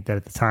 I think that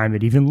at the time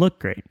it even looked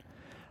great.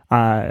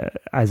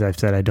 As I've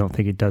said, I don't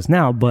think it does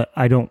now, but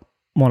I don't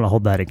want to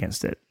hold that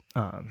against it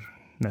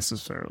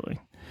necessarily.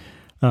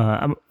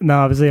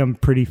 Now, obviously, I'm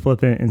pretty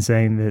flippant in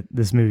saying that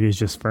this movie is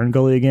just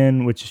Ferngully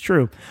again, which is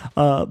true.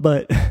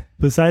 But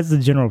besides the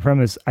general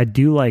premise, I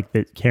do like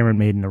that Cameron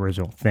made an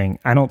original thing.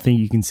 I don't think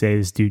you can say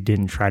this dude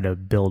didn't try to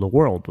build a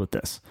world with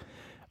this.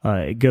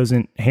 It goes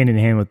hand in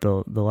hand with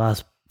the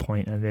last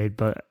point I made,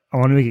 but I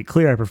want to make it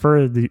clear I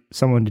prefer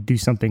someone to do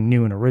something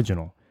new and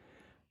original.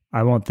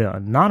 I want the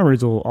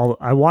non-original.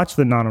 I watch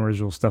the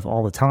non-original stuff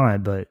all the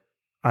time, but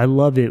I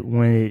love it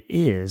when it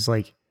is.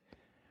 Like,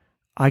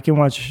 I can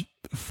watch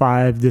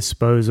 5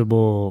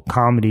 disposable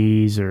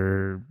comedies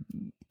or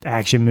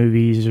action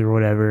movies or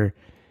whatever,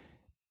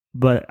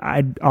 but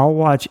I'll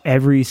watch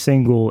every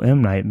single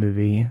M. Night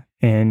movie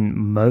and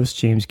most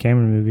James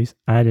Cameron movies.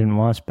 I didn't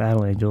watch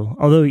Battle Angel,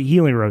 although he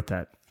only wrote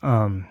that.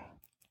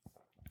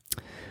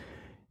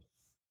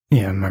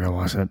 Yeah, I'm not gonna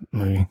watch that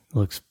movie. It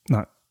looks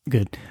not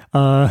good.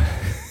 I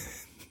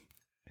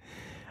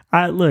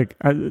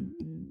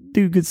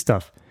do good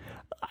stuff.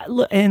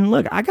 Look,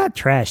 I got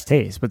trash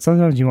taste, but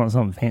sometimes you want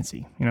something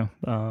fancy, you know.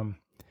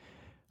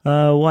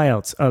 Why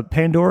else?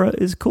 Pandora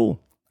is cool.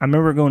 I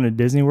remember going to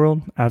Disney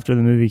World after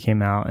the movie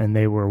came out, and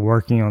they were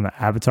working on the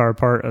Avatar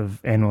part of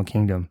Animal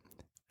Kingdom,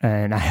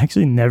 and I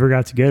actually never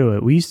got to go to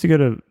it. We used to go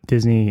to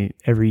Disney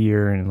every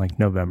year in like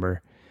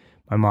November.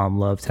 My mom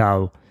loved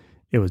how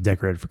it was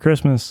decorated for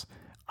Christmas.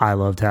 I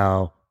loved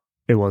how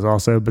it was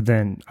also, but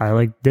then I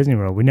liked Disney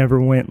World. We never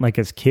went like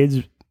as kids.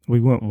 We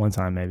went one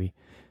time maybe.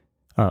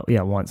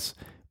 Once.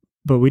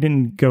 But we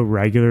didn't go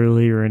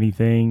regularly or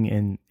anything,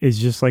 and it's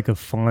just like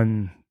it's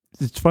fun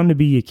to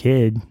be a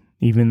kid,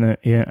 even though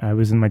I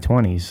was in my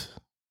 20s,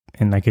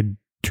 and I could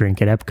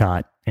drink at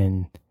Epcot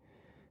and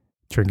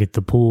drink at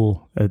the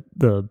pool, at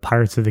the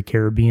Pirates of the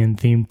Caribbean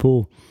themed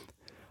pool.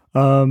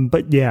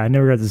 But yeah, I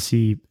never got to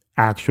see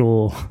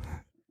actual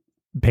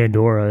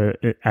Pandora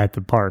at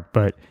the park,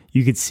 but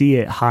you could see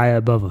it high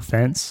above a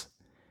fence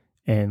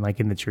and like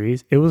in the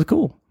trees. It was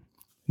cool.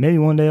 Maybe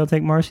one day I'll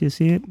take Marcy to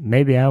see it.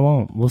 Maybe I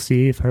won't. We'll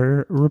see if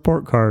her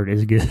report card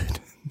is good.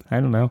 I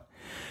don't know.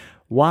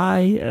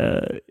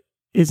 Why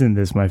isn't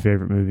this my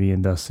favorite movie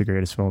and thus the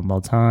greatest film of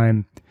all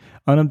time?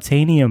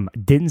 Unobtainium.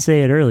 Didn't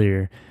say it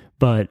earlier,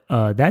 but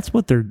that's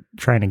what they're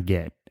trying to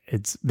get.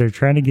 They're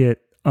trying to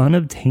get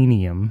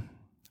unobtainium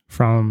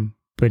from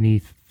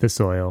beneath the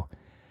soil.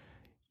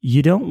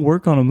 You don't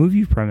work on a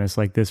movie premise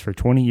like this for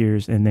 20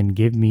 years and then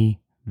give me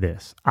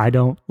this. I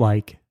don't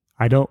like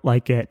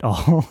it at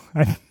all.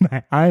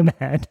 I'm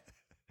mad.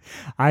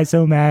 I'm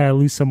so mad I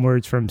lose some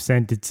words from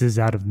sentences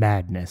out of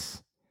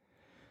madness.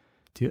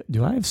 Do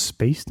I have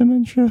space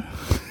dementia?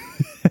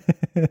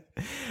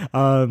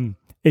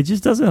 It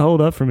just doesn't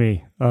hold up for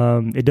me.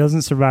 It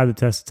doesn't survive the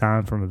test of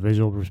time from a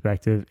visual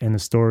perspective, and the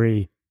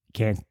story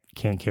can't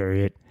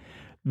carry it.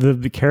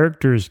 The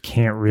characters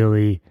can't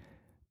really.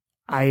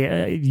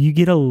 You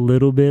get a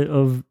little bit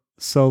of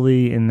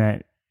Sully in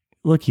that.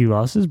 Look, he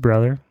lost his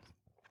brother,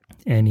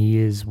 and he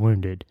is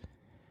wounded.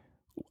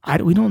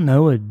 We don't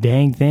know a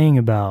dang thing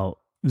about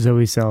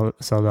Zoe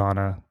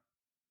Saldana,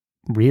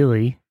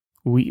 really.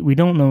 We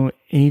don't know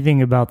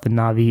anything about the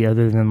Na'vi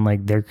other than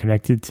like they're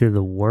connected to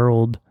the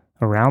world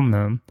around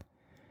them.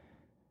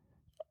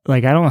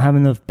 Like, I don't have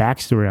enough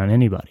backstory on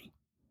anybody,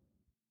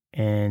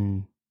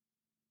 and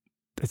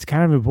it's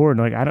kind of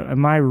important. Like,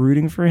 am I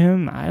rooting for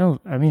him? I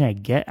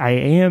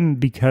am,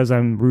 because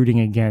I'm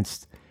rooting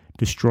against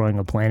destroying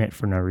a planet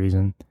for no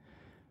reason.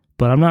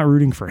 But I'm not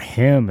rooting for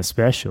him,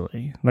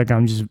 especially. Like,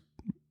 I'm just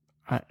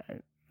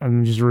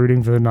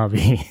rooting for the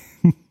Na'vi.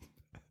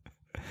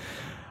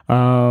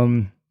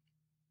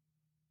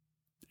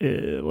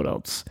 What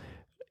else?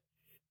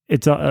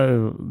 It's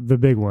the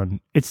big one.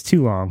 It's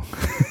too long.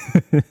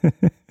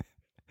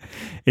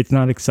 It's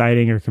not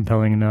exciting or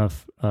compelling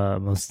enough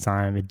most of the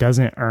time. It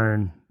doesn't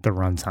earn the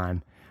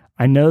runtime.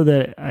 I know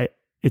that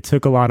it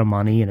took a lot of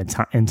money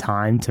and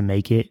time to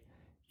make it.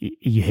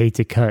 You hate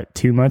to cut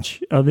too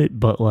much of it,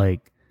 but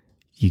like,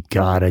 you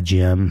gotta,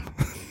 Jim.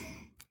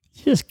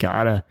 Just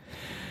gotta.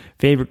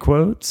 Favorite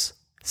quotes?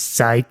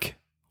 Psych.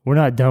 We're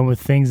not done with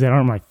things that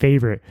aren't my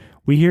favorite.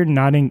 We hear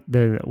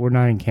we're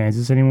not in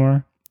Kansas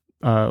anymore.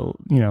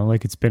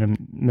 Like it's been a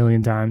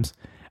million times.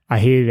 I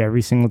hate it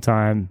every single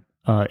time,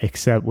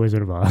 except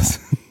Wizard of Oz.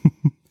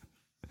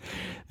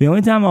 The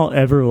only time I'll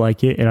ever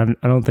like it, and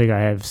I don't think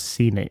I have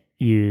seen it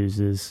used,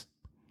 is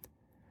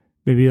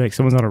maybe like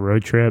someone's on a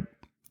road trip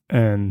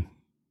and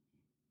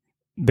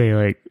they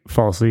like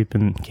fall asleep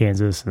in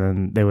Kansas and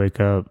then they wake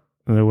up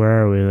and they're,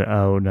 where are we?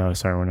 Oh no,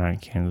 sorry, we're not in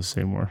Kansas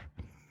anymore.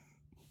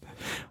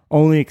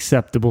 Only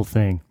acceptable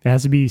thing. It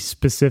has to be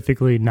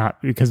specifically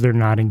not because they're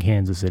not in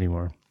Kansas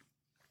anymore.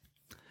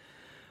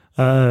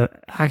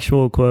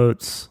 Actual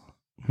quotes.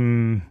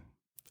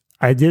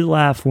 I did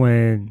laugh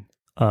when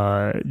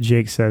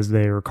Jake says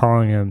they were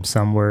calling him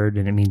some word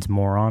and it means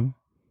moron.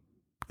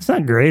 It's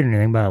not great or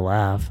anything, but I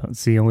laugh.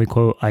 It's the only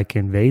quote I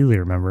can vaguely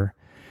remember.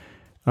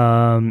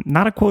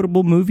 Not a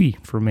quotable movie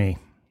for me.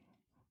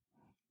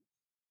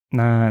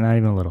 Nah, not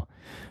even a little.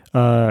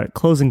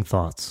 Closing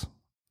thoughts.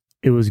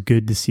 It was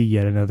good to see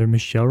yet another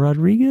Michelle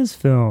Rodriguez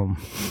film.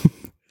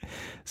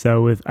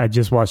 So I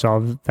just watched all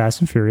of Fast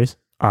and Furious.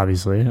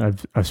 Obviously,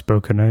 I've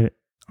spoken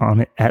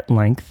on it at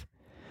length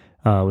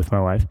with my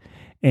wife.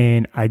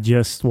 And I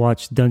just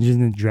watched Dungeons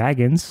and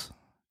Dragons,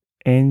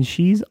 and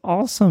she's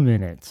awesome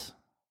in it.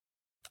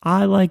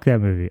 I like that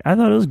movie. I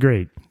thought it was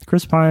great.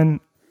 Chris Pine,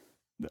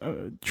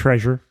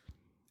 treasure,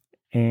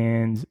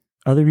 and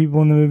other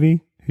people in the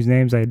movie whose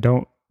names I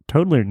don't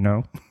totally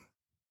know.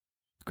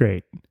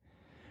 Great.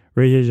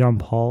 Regé Jean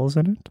Paul's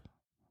in it.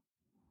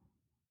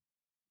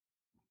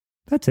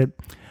 That's it.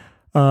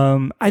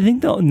 I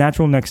think the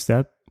natural next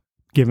step,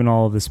 given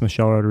all of this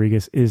Michelle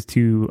Rodriguez, is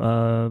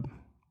to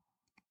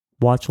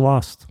watch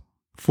Lost.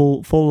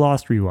 Full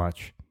Lost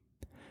rewatch.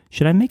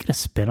 Should I make it a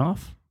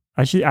spinoff?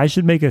 I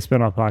should make a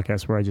spinoff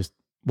podcast where I just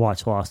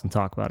watch Lost and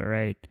talk about it,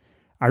 right?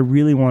 I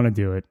really want to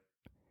do it.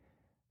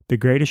 The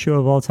greatest show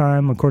of all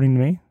time, according to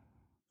me.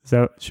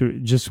 Should we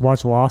just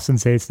watch Lost and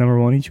say it's number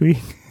one each week?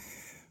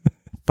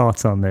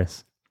 Thoughts on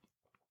this?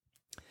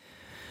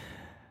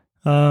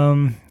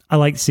 I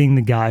like seeing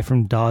the guy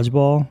from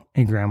Dodgeball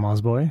and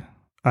Grandma's Boy.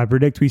 I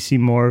predict we see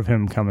more of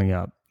him coming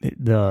up.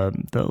 The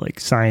like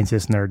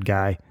scientist nerd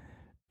guy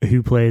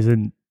who plays a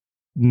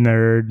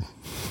nerd,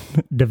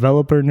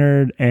 developer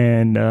nerd,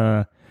 and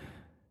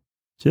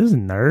just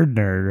nerd,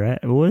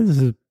 right? What is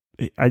his,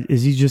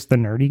 is he just the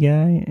nerdy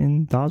guy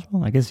in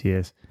Dodgeball? I guess he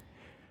is.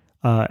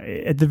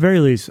 At the very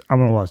least, I'm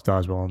gonna watch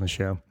Dodgeball on the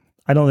show.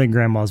 I don't think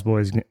Grandma's Boy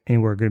is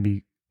anywhere going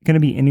to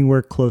be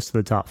anywhere close to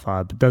the top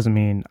 5, but doesn't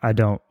mean I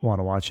don't want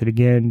to watch it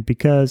again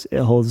because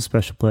it holds a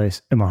special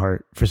place in my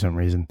heart for some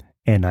reason,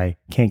 and I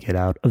can't get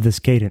out of this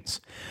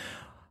cadence.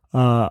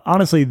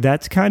 Honestly,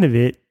 that's kind of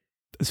it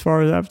as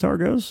far as Avatar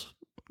goes.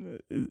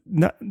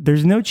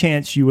 There's no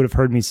chance you would have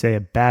heard me say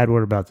a bad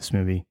word about this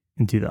movie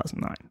in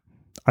 2009.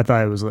 I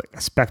thought it was like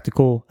a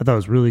spectacle. I thought it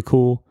was really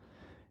cool,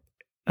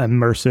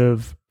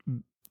 immersive,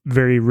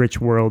 very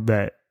rich world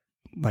that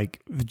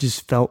like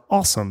just felt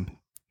awesome.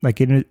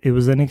 Like it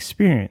was an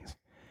experience.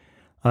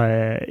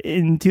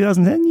 In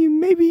 2010, you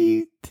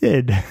maybe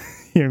did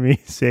hear me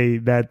say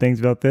bad things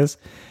about this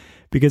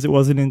because it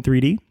wasn't in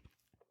 3D.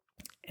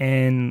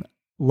 And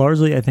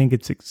largely, I think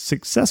it's a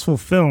successful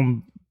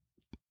film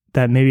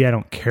that maybe I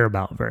don't care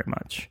about very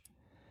much.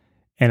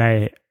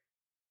 And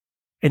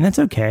that's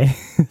okay.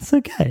 It's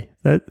okay.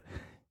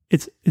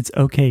 It's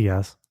okay,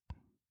 guys.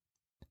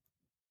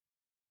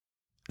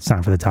 It's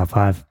time for the top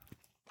 5.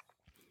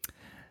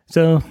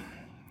 So,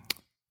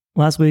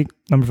 last week,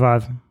 number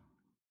 5.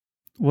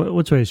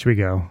 Which way should we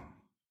go?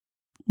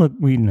 Look,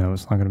 we know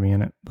it's not going to be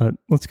in it, but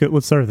let's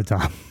start at the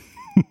top.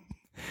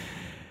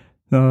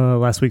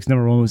 Last week's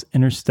number 1 was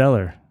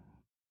Interstellar.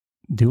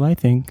 Do I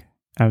think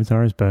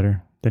Avatar is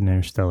better than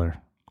Interstellar?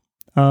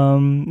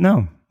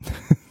 No.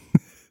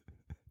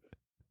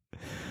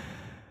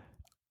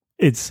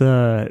 It's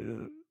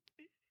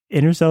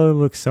Interstellar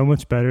looks so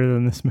much better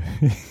than this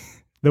movie.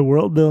 The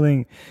world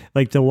building,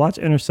 like to watch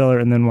Interstellar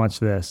and then watch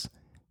this,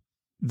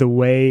 the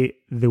way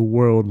the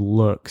world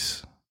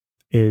looks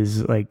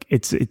is like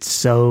it's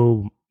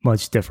so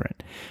much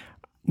different.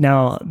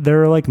 Now,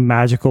 there are like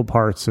magical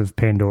parts of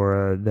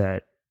Pandora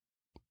that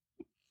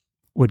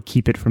would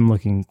keep it from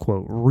looking,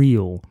 quote,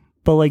 real.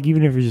 But like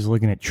even if you're just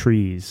looking at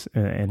trees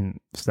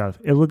and stuff,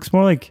 it looks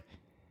more like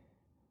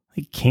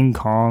King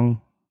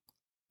Kong.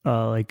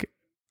 Like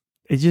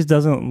it just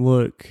doesn't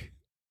look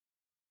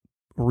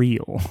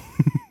real.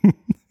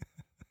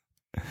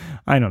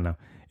 I don't know.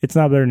 It's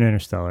not better than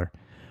Interstellar.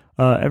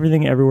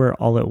 Everything Everywhere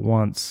All at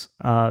Once.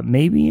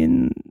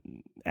 Maybe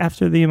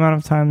after the amount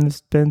of time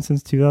it's been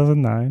since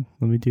 2009.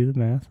 Let me do the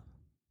math.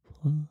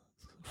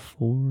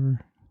 14.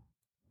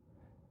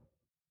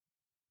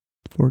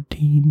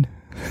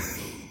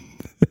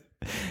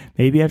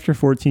 Maybe after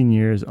 14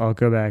 years, I'll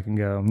go back and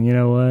go, you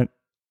know what?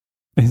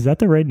 Is that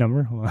the right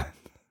number? Hold on.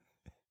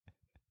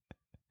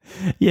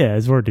 Yeah,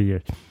 it's 14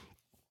 years.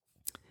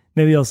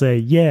 Maybe I'll say,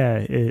 yeah,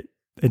 it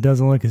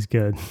doesn't look as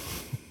good.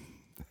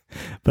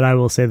 But I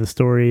will say the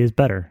story is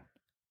better.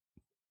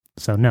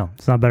 So no,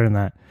 it's not better than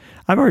that.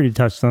 I've already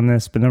touched on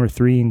this, but number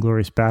 3,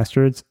 Inglourious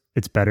Bastards,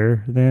 it's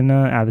better than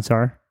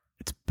Avatar.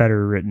 It's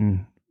better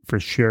written for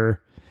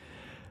sure.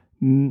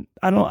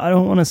 I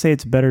don't want to say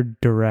it's better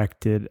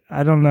directed.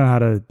 I don't know how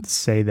to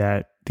say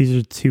that. These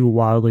are two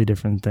wildly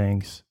different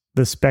things.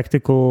 The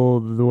spectacle,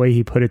 the way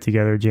he put it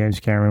together, James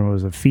Cameron,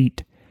 was a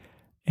feat,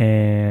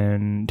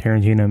 and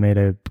Tarantino made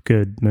a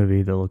good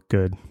movie that looked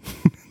good.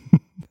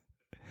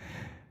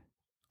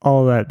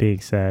 All that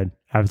being said,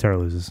 Avatar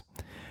loses.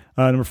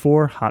 Number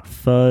 4, Hot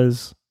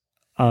Fuzz,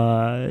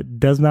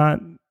 does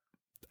not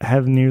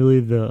have nearly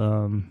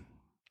the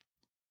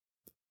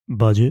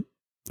budget,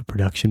 the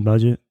production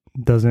budget.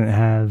 Doesn't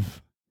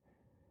have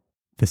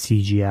the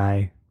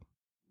CGI,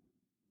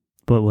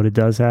 but what it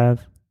does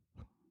have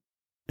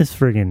is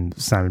friggin'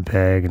 Simon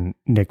Pegg and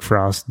Nick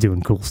Frost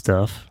doing cool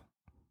stuff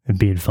and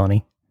being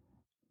funny.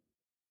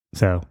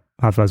 So,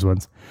 Hot Fuzz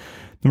wins.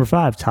 Number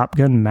 5, Top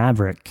Gun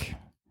Maverick.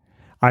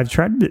 I've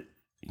tried to,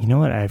 you know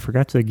what, I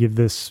forgot to give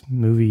this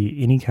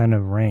movie any kind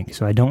of rank,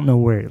 so I don't know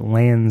where it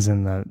lands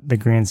in the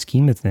grand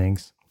scheme of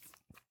things.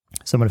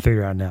 So I'm going to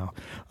figure it out now.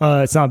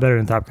 It's not better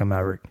than Top Gun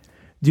Maverick.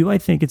 Do I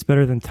think it's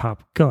better than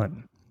Top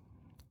Gun?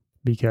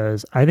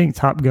 Because I think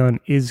Top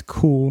Gun is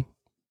cool,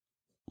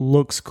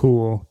 looks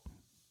cool,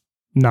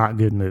 not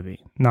good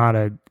movie.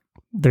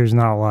 There's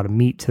not a lot of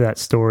meat to that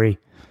story.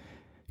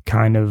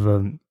 Kind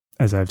of,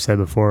 as I've said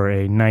before,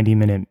 a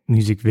 90-minute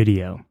music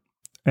video.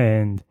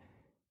 And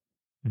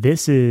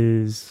this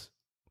is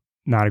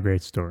not a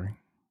great story.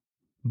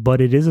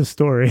 But it is a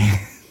story.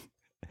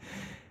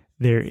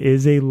 There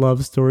is a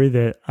love story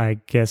that I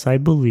guess I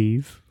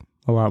believe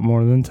a lot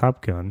more than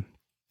Top Gun.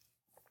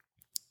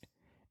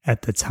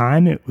 At the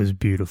time, it was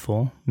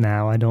beautiful.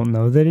 Now, I don't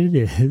know that it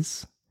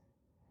is.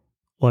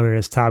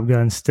 Whereas Top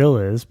Gun still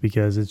is,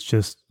 because it's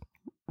just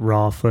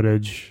raw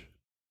footage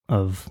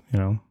of,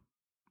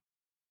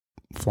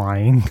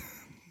 flying.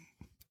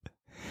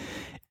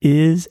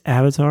 Is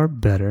Avatar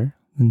better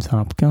than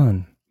Top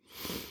Gun?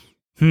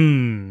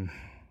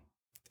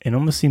 It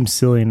almost seems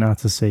silly not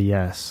to say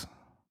yes.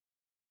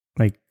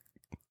 Like,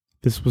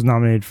 this was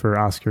nominated for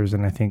Oscars,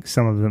 and I think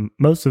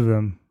most of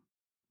them,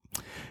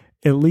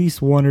 at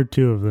least one or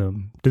two of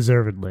them,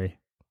 deservedly.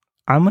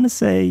 I'm going to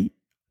say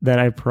that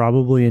I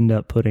probably end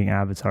up putting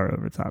Avatar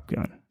over Top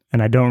Gun.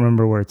 And I don't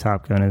remember where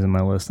Top Gun is in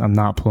my list. I'm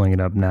not pulling it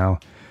up now.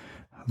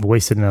 I've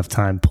wasted enough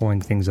time pulling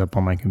things up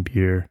on my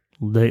computer.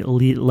 Let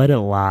it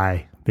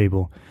lie,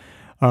 people.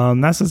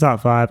 That's the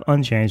top 5,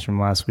 unchanged from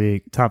last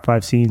week. Top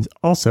 5 scenes,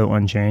 also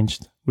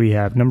unchanged. We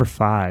have number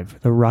 5,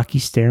 the Rocky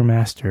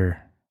Stairmaster,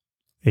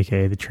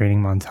 aka the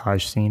training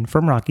montage scene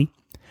from Rocky.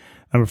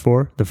 Number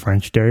 4, the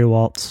French Dairy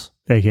Waltz,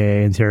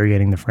 aka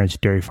interrogating the French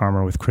dairy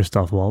farmer with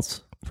Christoph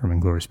Waltz from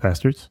Inglourious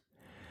Bastards.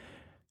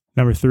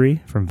 Number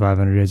 3, from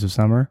 500 Days of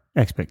Summer,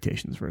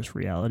 expectations versus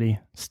reality.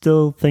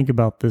 Still think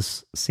about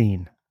this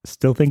scene.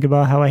 Still think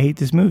about how I hate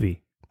this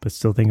movie, but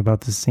still think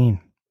about this scene.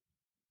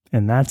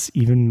 And that's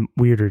even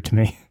weirder to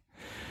me.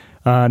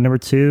 Number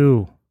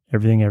 2,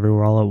 Everything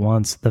Everywhere All at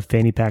Once, the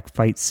fanny pack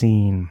fight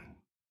scene.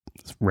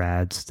 It's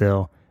rad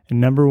still.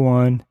 And number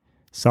 1,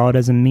 saw it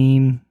as a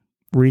meme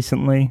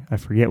recently. I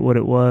forget what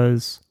it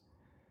was,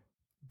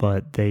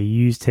 but they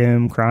used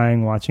him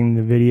crying watching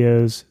the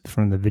videos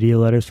from the Video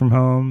Letters from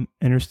Home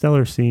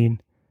Interstellar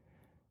scene.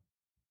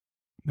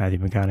 Matthew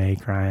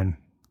McConaughey crying.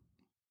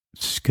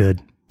 It's just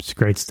good. It's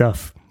great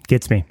stuff.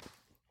 Gets me.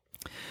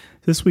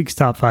 This week's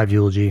top 5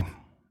 eulogy.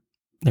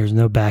 There's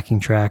no backing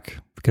track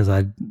because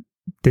I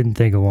didn't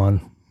think of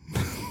one.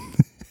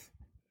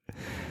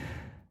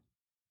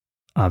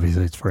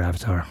 Obviously, it's for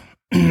Avatar.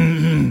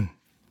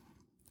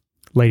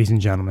 Ladies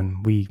and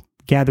gentlemen, we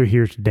gather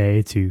here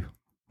today to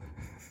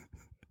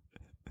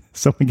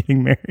someone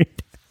getting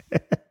married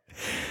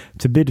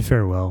to bid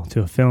farewell to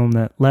a film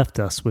that left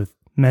us with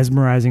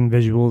mesmerizing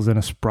visuals and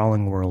a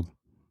sprawling world.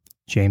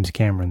 James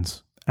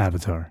Cameron's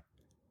Avatar.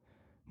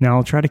 Now,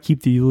 I'll try to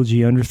keep the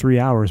eulogy under 3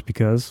 hours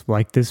because,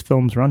 like this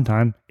film's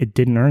runtime, it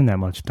didn't earn that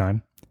much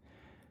time.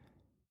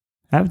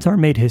 Avatar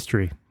made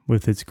history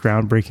with its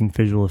groundbreaking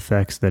visual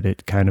effects that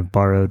it kind of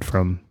borrowed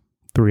from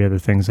 3 other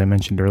things I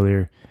mentioned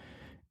earlier,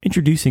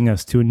 introducing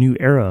us to a new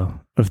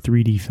era of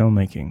 3D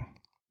filmmaking.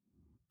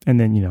 And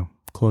then,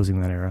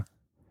 closing that era.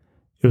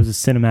 It was a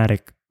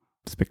cinematic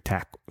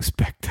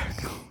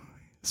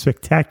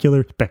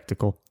spectacular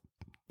spectacle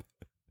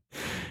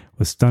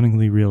with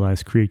stunningly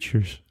realized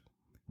creatures,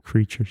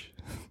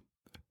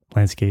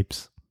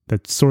 landscapes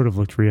that sort of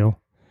looked real,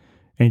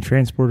 and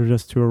transported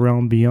us to a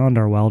realm beyond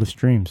our wildest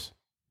dreams.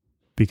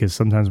 Because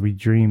sometimes we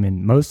dream,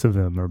 and most of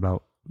them are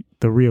about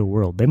the real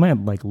world. They might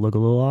look a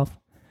little off.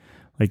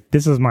 Like,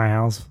 this is my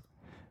house.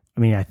 I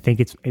mean, I think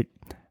it.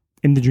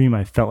 In the dream,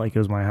 I felt like it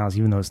was my house,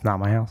 even though it's not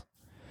my house.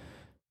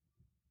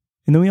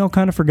 And then we all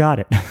kind of forgot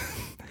it.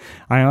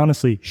 I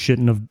honestly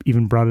shouldn't have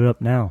even brought it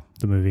up now,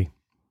 the movie.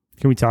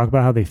 Can we talk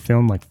about how they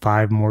filmed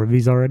 5 more of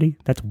these already?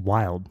 That's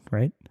wild,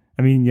 right?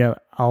 I mean, yeah,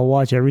 I'll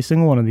watch every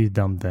single one of these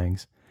dumb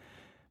things.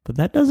 But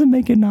that doesn't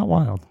make it not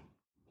wild.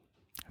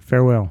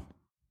 Farewell,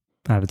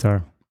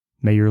 Avatar.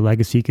 May your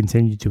legacy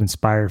continue to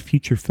inspire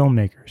future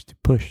filmmakers to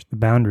push the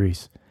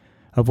boundaries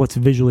of what's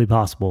visually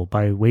possible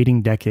by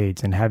waiting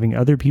decades and having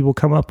other people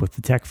come up with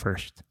the tech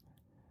first,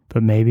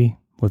 but maybe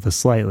with a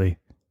slightly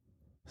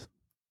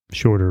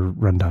shorter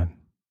runtime.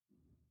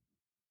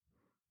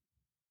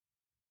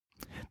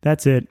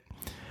 That's it.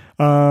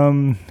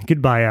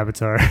 Goodbye,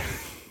 Avatar.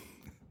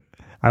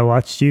 I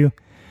watched you.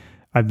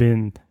 I've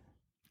been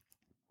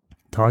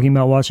talking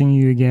about watching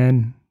you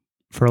again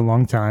for a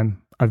long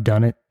time. I've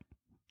done it,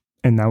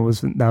 and that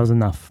was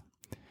enough.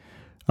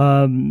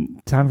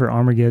 Time for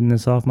Armageddon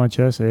this off my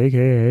chest,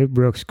 aka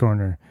Brooks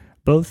Corner.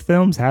 Both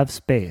films have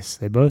space.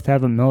 They both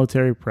have a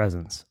military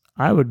presence.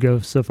 I would go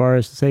so far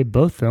as to say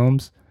both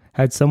films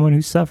had someone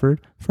who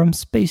suffered from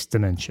space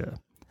dementia.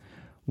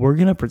 We're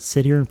going to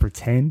sit here and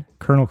pretend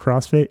Colonel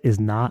CrossFit is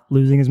not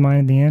losing his mind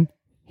in the end.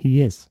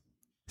 He is.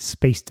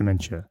 Space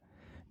dementia.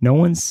 No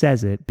one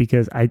says it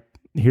because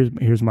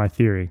here's my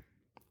theory.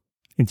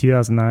 In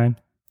 2009, it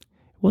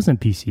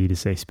wasn't PC to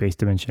say space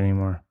dementia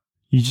anymore.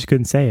 You just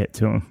couldn't say it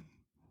to him.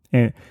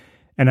 And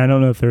I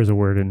don't know if there's a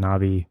word in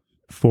Navi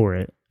for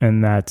it,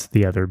 and that's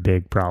the other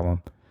big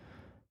problem.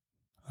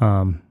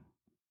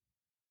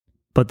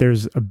 But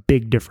there's a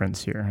big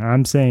difference here.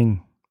 I'm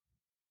saying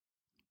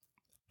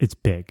it's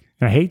big.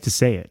 And I hate to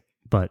say it,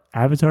 but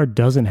Avatar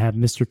doesn't have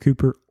Mr.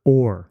 Cooper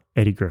or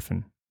Eddie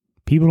Griffin.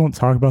 People don't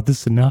talk about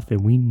this enough,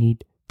 and we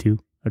need to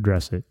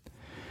address it.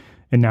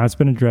 And now it's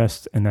been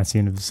addressed, and that's the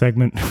end of the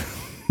segment.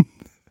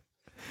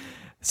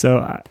 So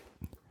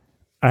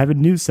I have a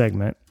new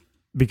segment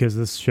because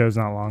this show's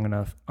not long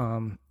enough.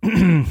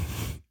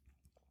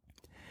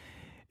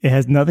 It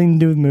has nothing to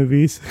do with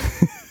movies.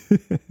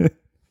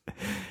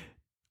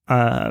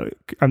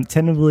 I'm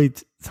tentatively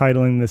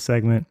titling this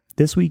segment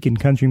This Week in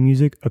Country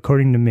Music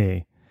According to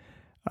Me.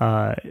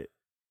 I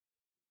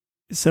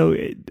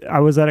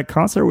was at a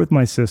concert with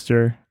my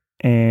sister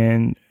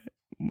and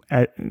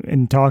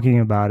talking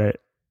about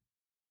it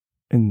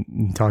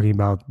and talking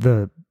about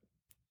the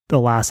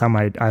last time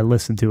I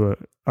listened to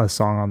a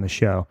song on the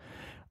show.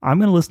 I'm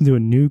going to listen to a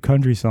new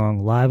country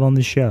song live on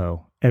the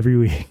show every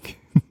week.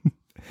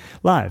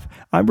 Live.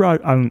 I'm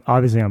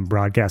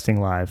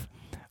broadcasting live,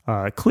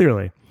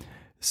 clearly.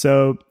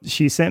 So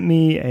she sent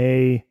me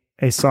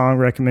a song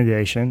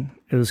recommendation.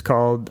 It was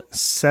called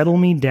Settle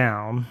Me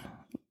Down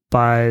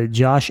by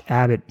Josh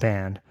Abbott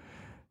Band.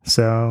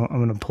 So I'm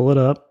going to pull it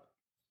up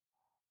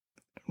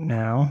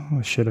now.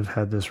 I should have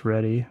had this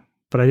ready,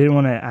 but I didn't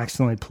want to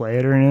accidentally play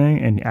it or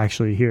anything and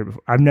actually hear it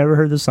before. I've never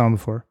heard this song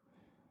before.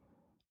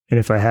 And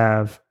if I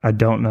have, I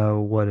don't know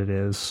what it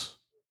is.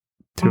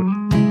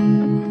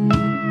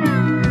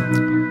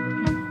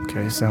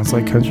 Okay, sounds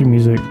like country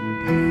music.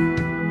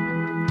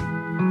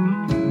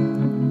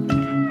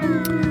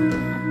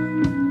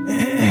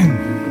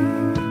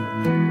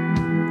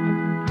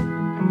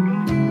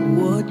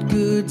 What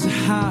good's a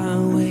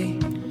highway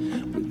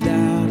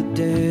without a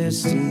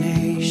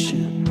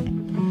destination?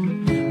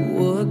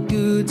 What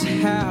good's a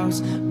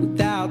house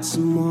without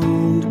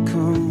someone to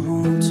come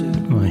home to?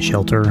 Well, a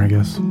shelter, I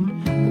guess.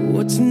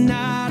 What's a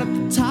night at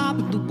the top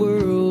of the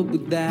world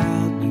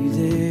without you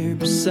there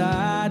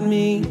beside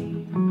me?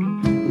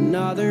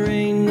 No, there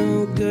ain't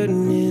no good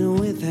in it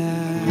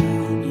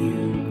without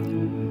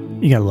you.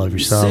 You gotta love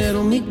yourself.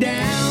 Settle me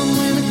down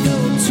when I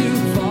go too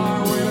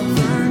far, when I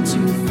burn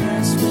too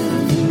fast, when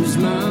I lose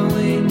my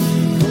way.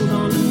 Hold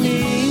on to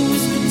me,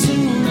 whisper to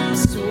my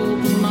soul,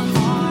 put my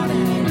heart at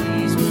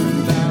ease when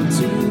I'm about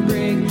to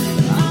break.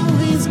 I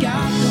always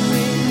got the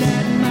wind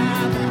at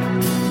my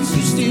back, 'cause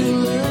you still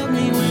love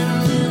me when I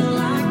live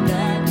like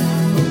that.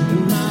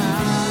 Open my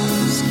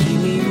eyes, keep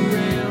me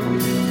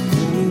around,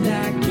 only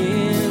that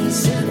can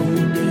settle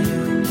me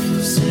down,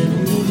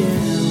 settle me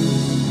down.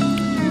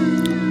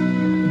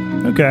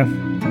 Okay.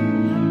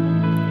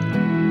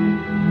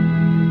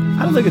 I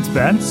don't think it's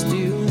bad.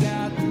 Still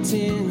got the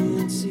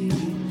tendency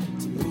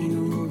to lean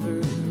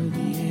over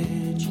the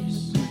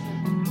edges.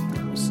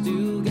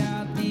 Still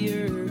got the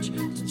urge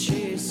to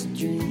chase a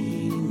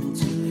dream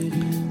until it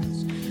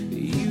ends.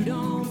 You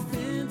don't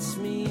fence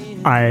me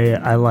in.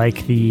 I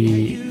like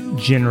the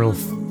general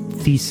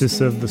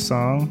thesis of the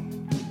song.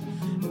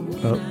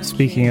 Oh,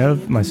 speaking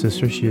of my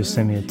sister, she just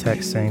sent me a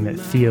text saying that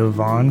Theo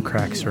Vaughn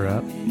cracks her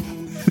up.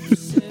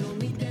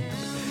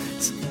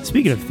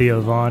 Speaking of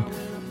Theo Vaughn,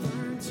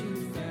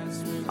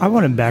 I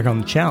want him back on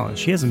the challenge.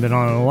 He hasn't been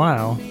on in a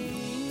while.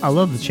 I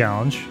love the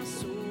challenge.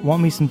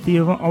 Want me some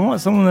Theo Vaughn? I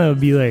want someone that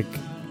would be like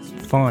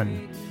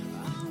fun.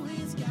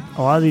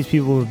 A lot of these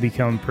people have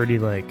become pretty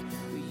like,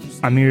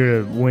 I'm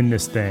here to win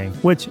this thing,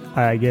 which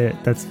I get it.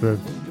 That's the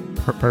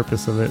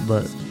purpose of it,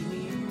 but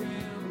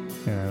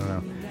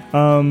yeah, I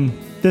don't know.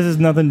 This has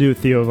nothing to do with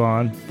Theo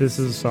Vaughn. This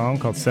is a song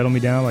called Settle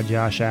Me Down by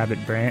Josh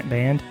Abbott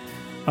Band.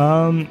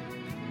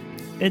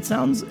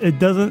 It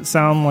doesn't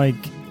sound like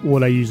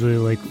what I usually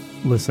like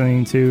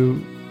listening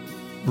to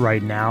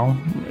right now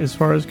as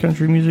far as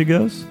country music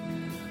goes.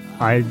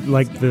 I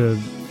like the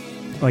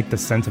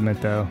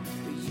sentiment though.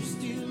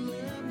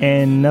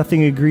 And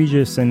nothing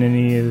egregious in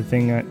any of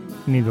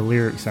the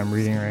lyrics I'm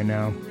reading right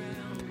now.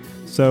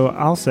 So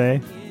I'll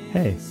say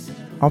hey,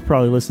 I'll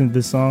probably listen to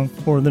this song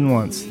more than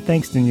once.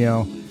 Thanks,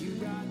 Danielle.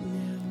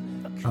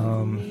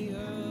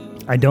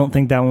 I don't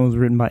think that one was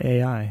written by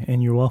AI,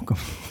 and you're welcome.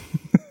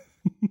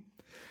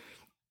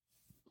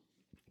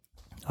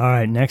 All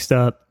right, next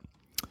up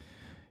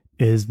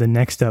is the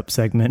next up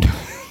segment.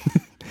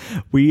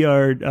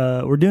 We're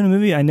doing a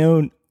movie I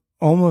know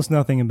almost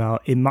nothing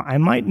about. I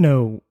might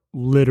know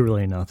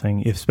literally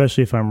nothing,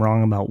 especially if I'm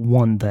wrong about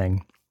one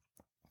thing,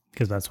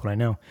 because that's what I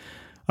know.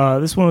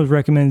 This one was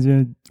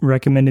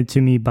recommended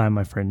to me by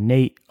my friend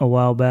Nate a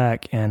while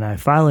back, and I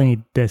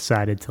finally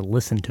decided to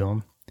listen to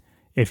him.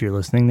 If you're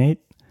listening, Nate,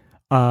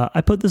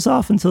 I put this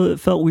off until it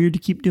felt weird to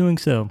keep doing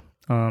so.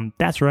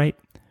 That's right.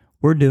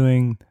 We're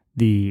doing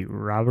the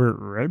Robert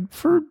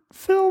Redford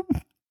film,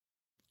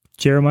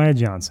 Jeremiah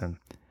Johnson.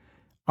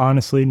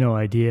 Honestly, no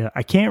idea.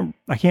 I can't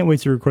wait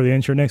to record the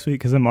intro next week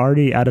because I'm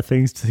already out of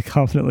things to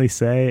confidently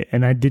say,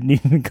 and I didn't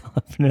even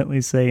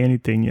confidently say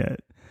anything yet.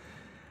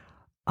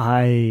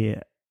 I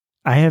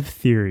have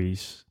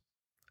theories,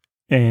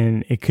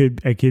 and I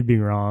could be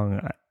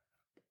wrong.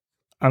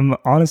 I'm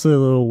honestly a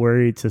little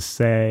worried to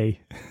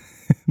say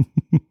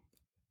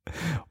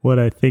what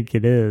I think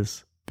it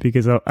is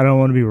because I don't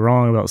want to be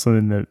wrong about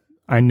something that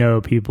I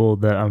know people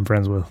that I'm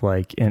friends with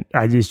like, and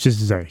it's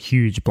just a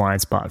huge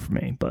blind spot for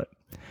me. But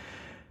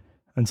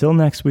until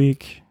next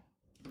week,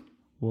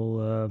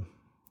 we'll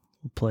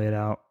play it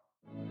out.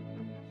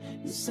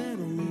 That's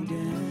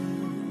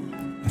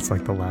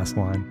like the last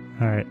line.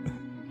 All right.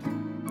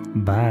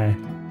 Bye.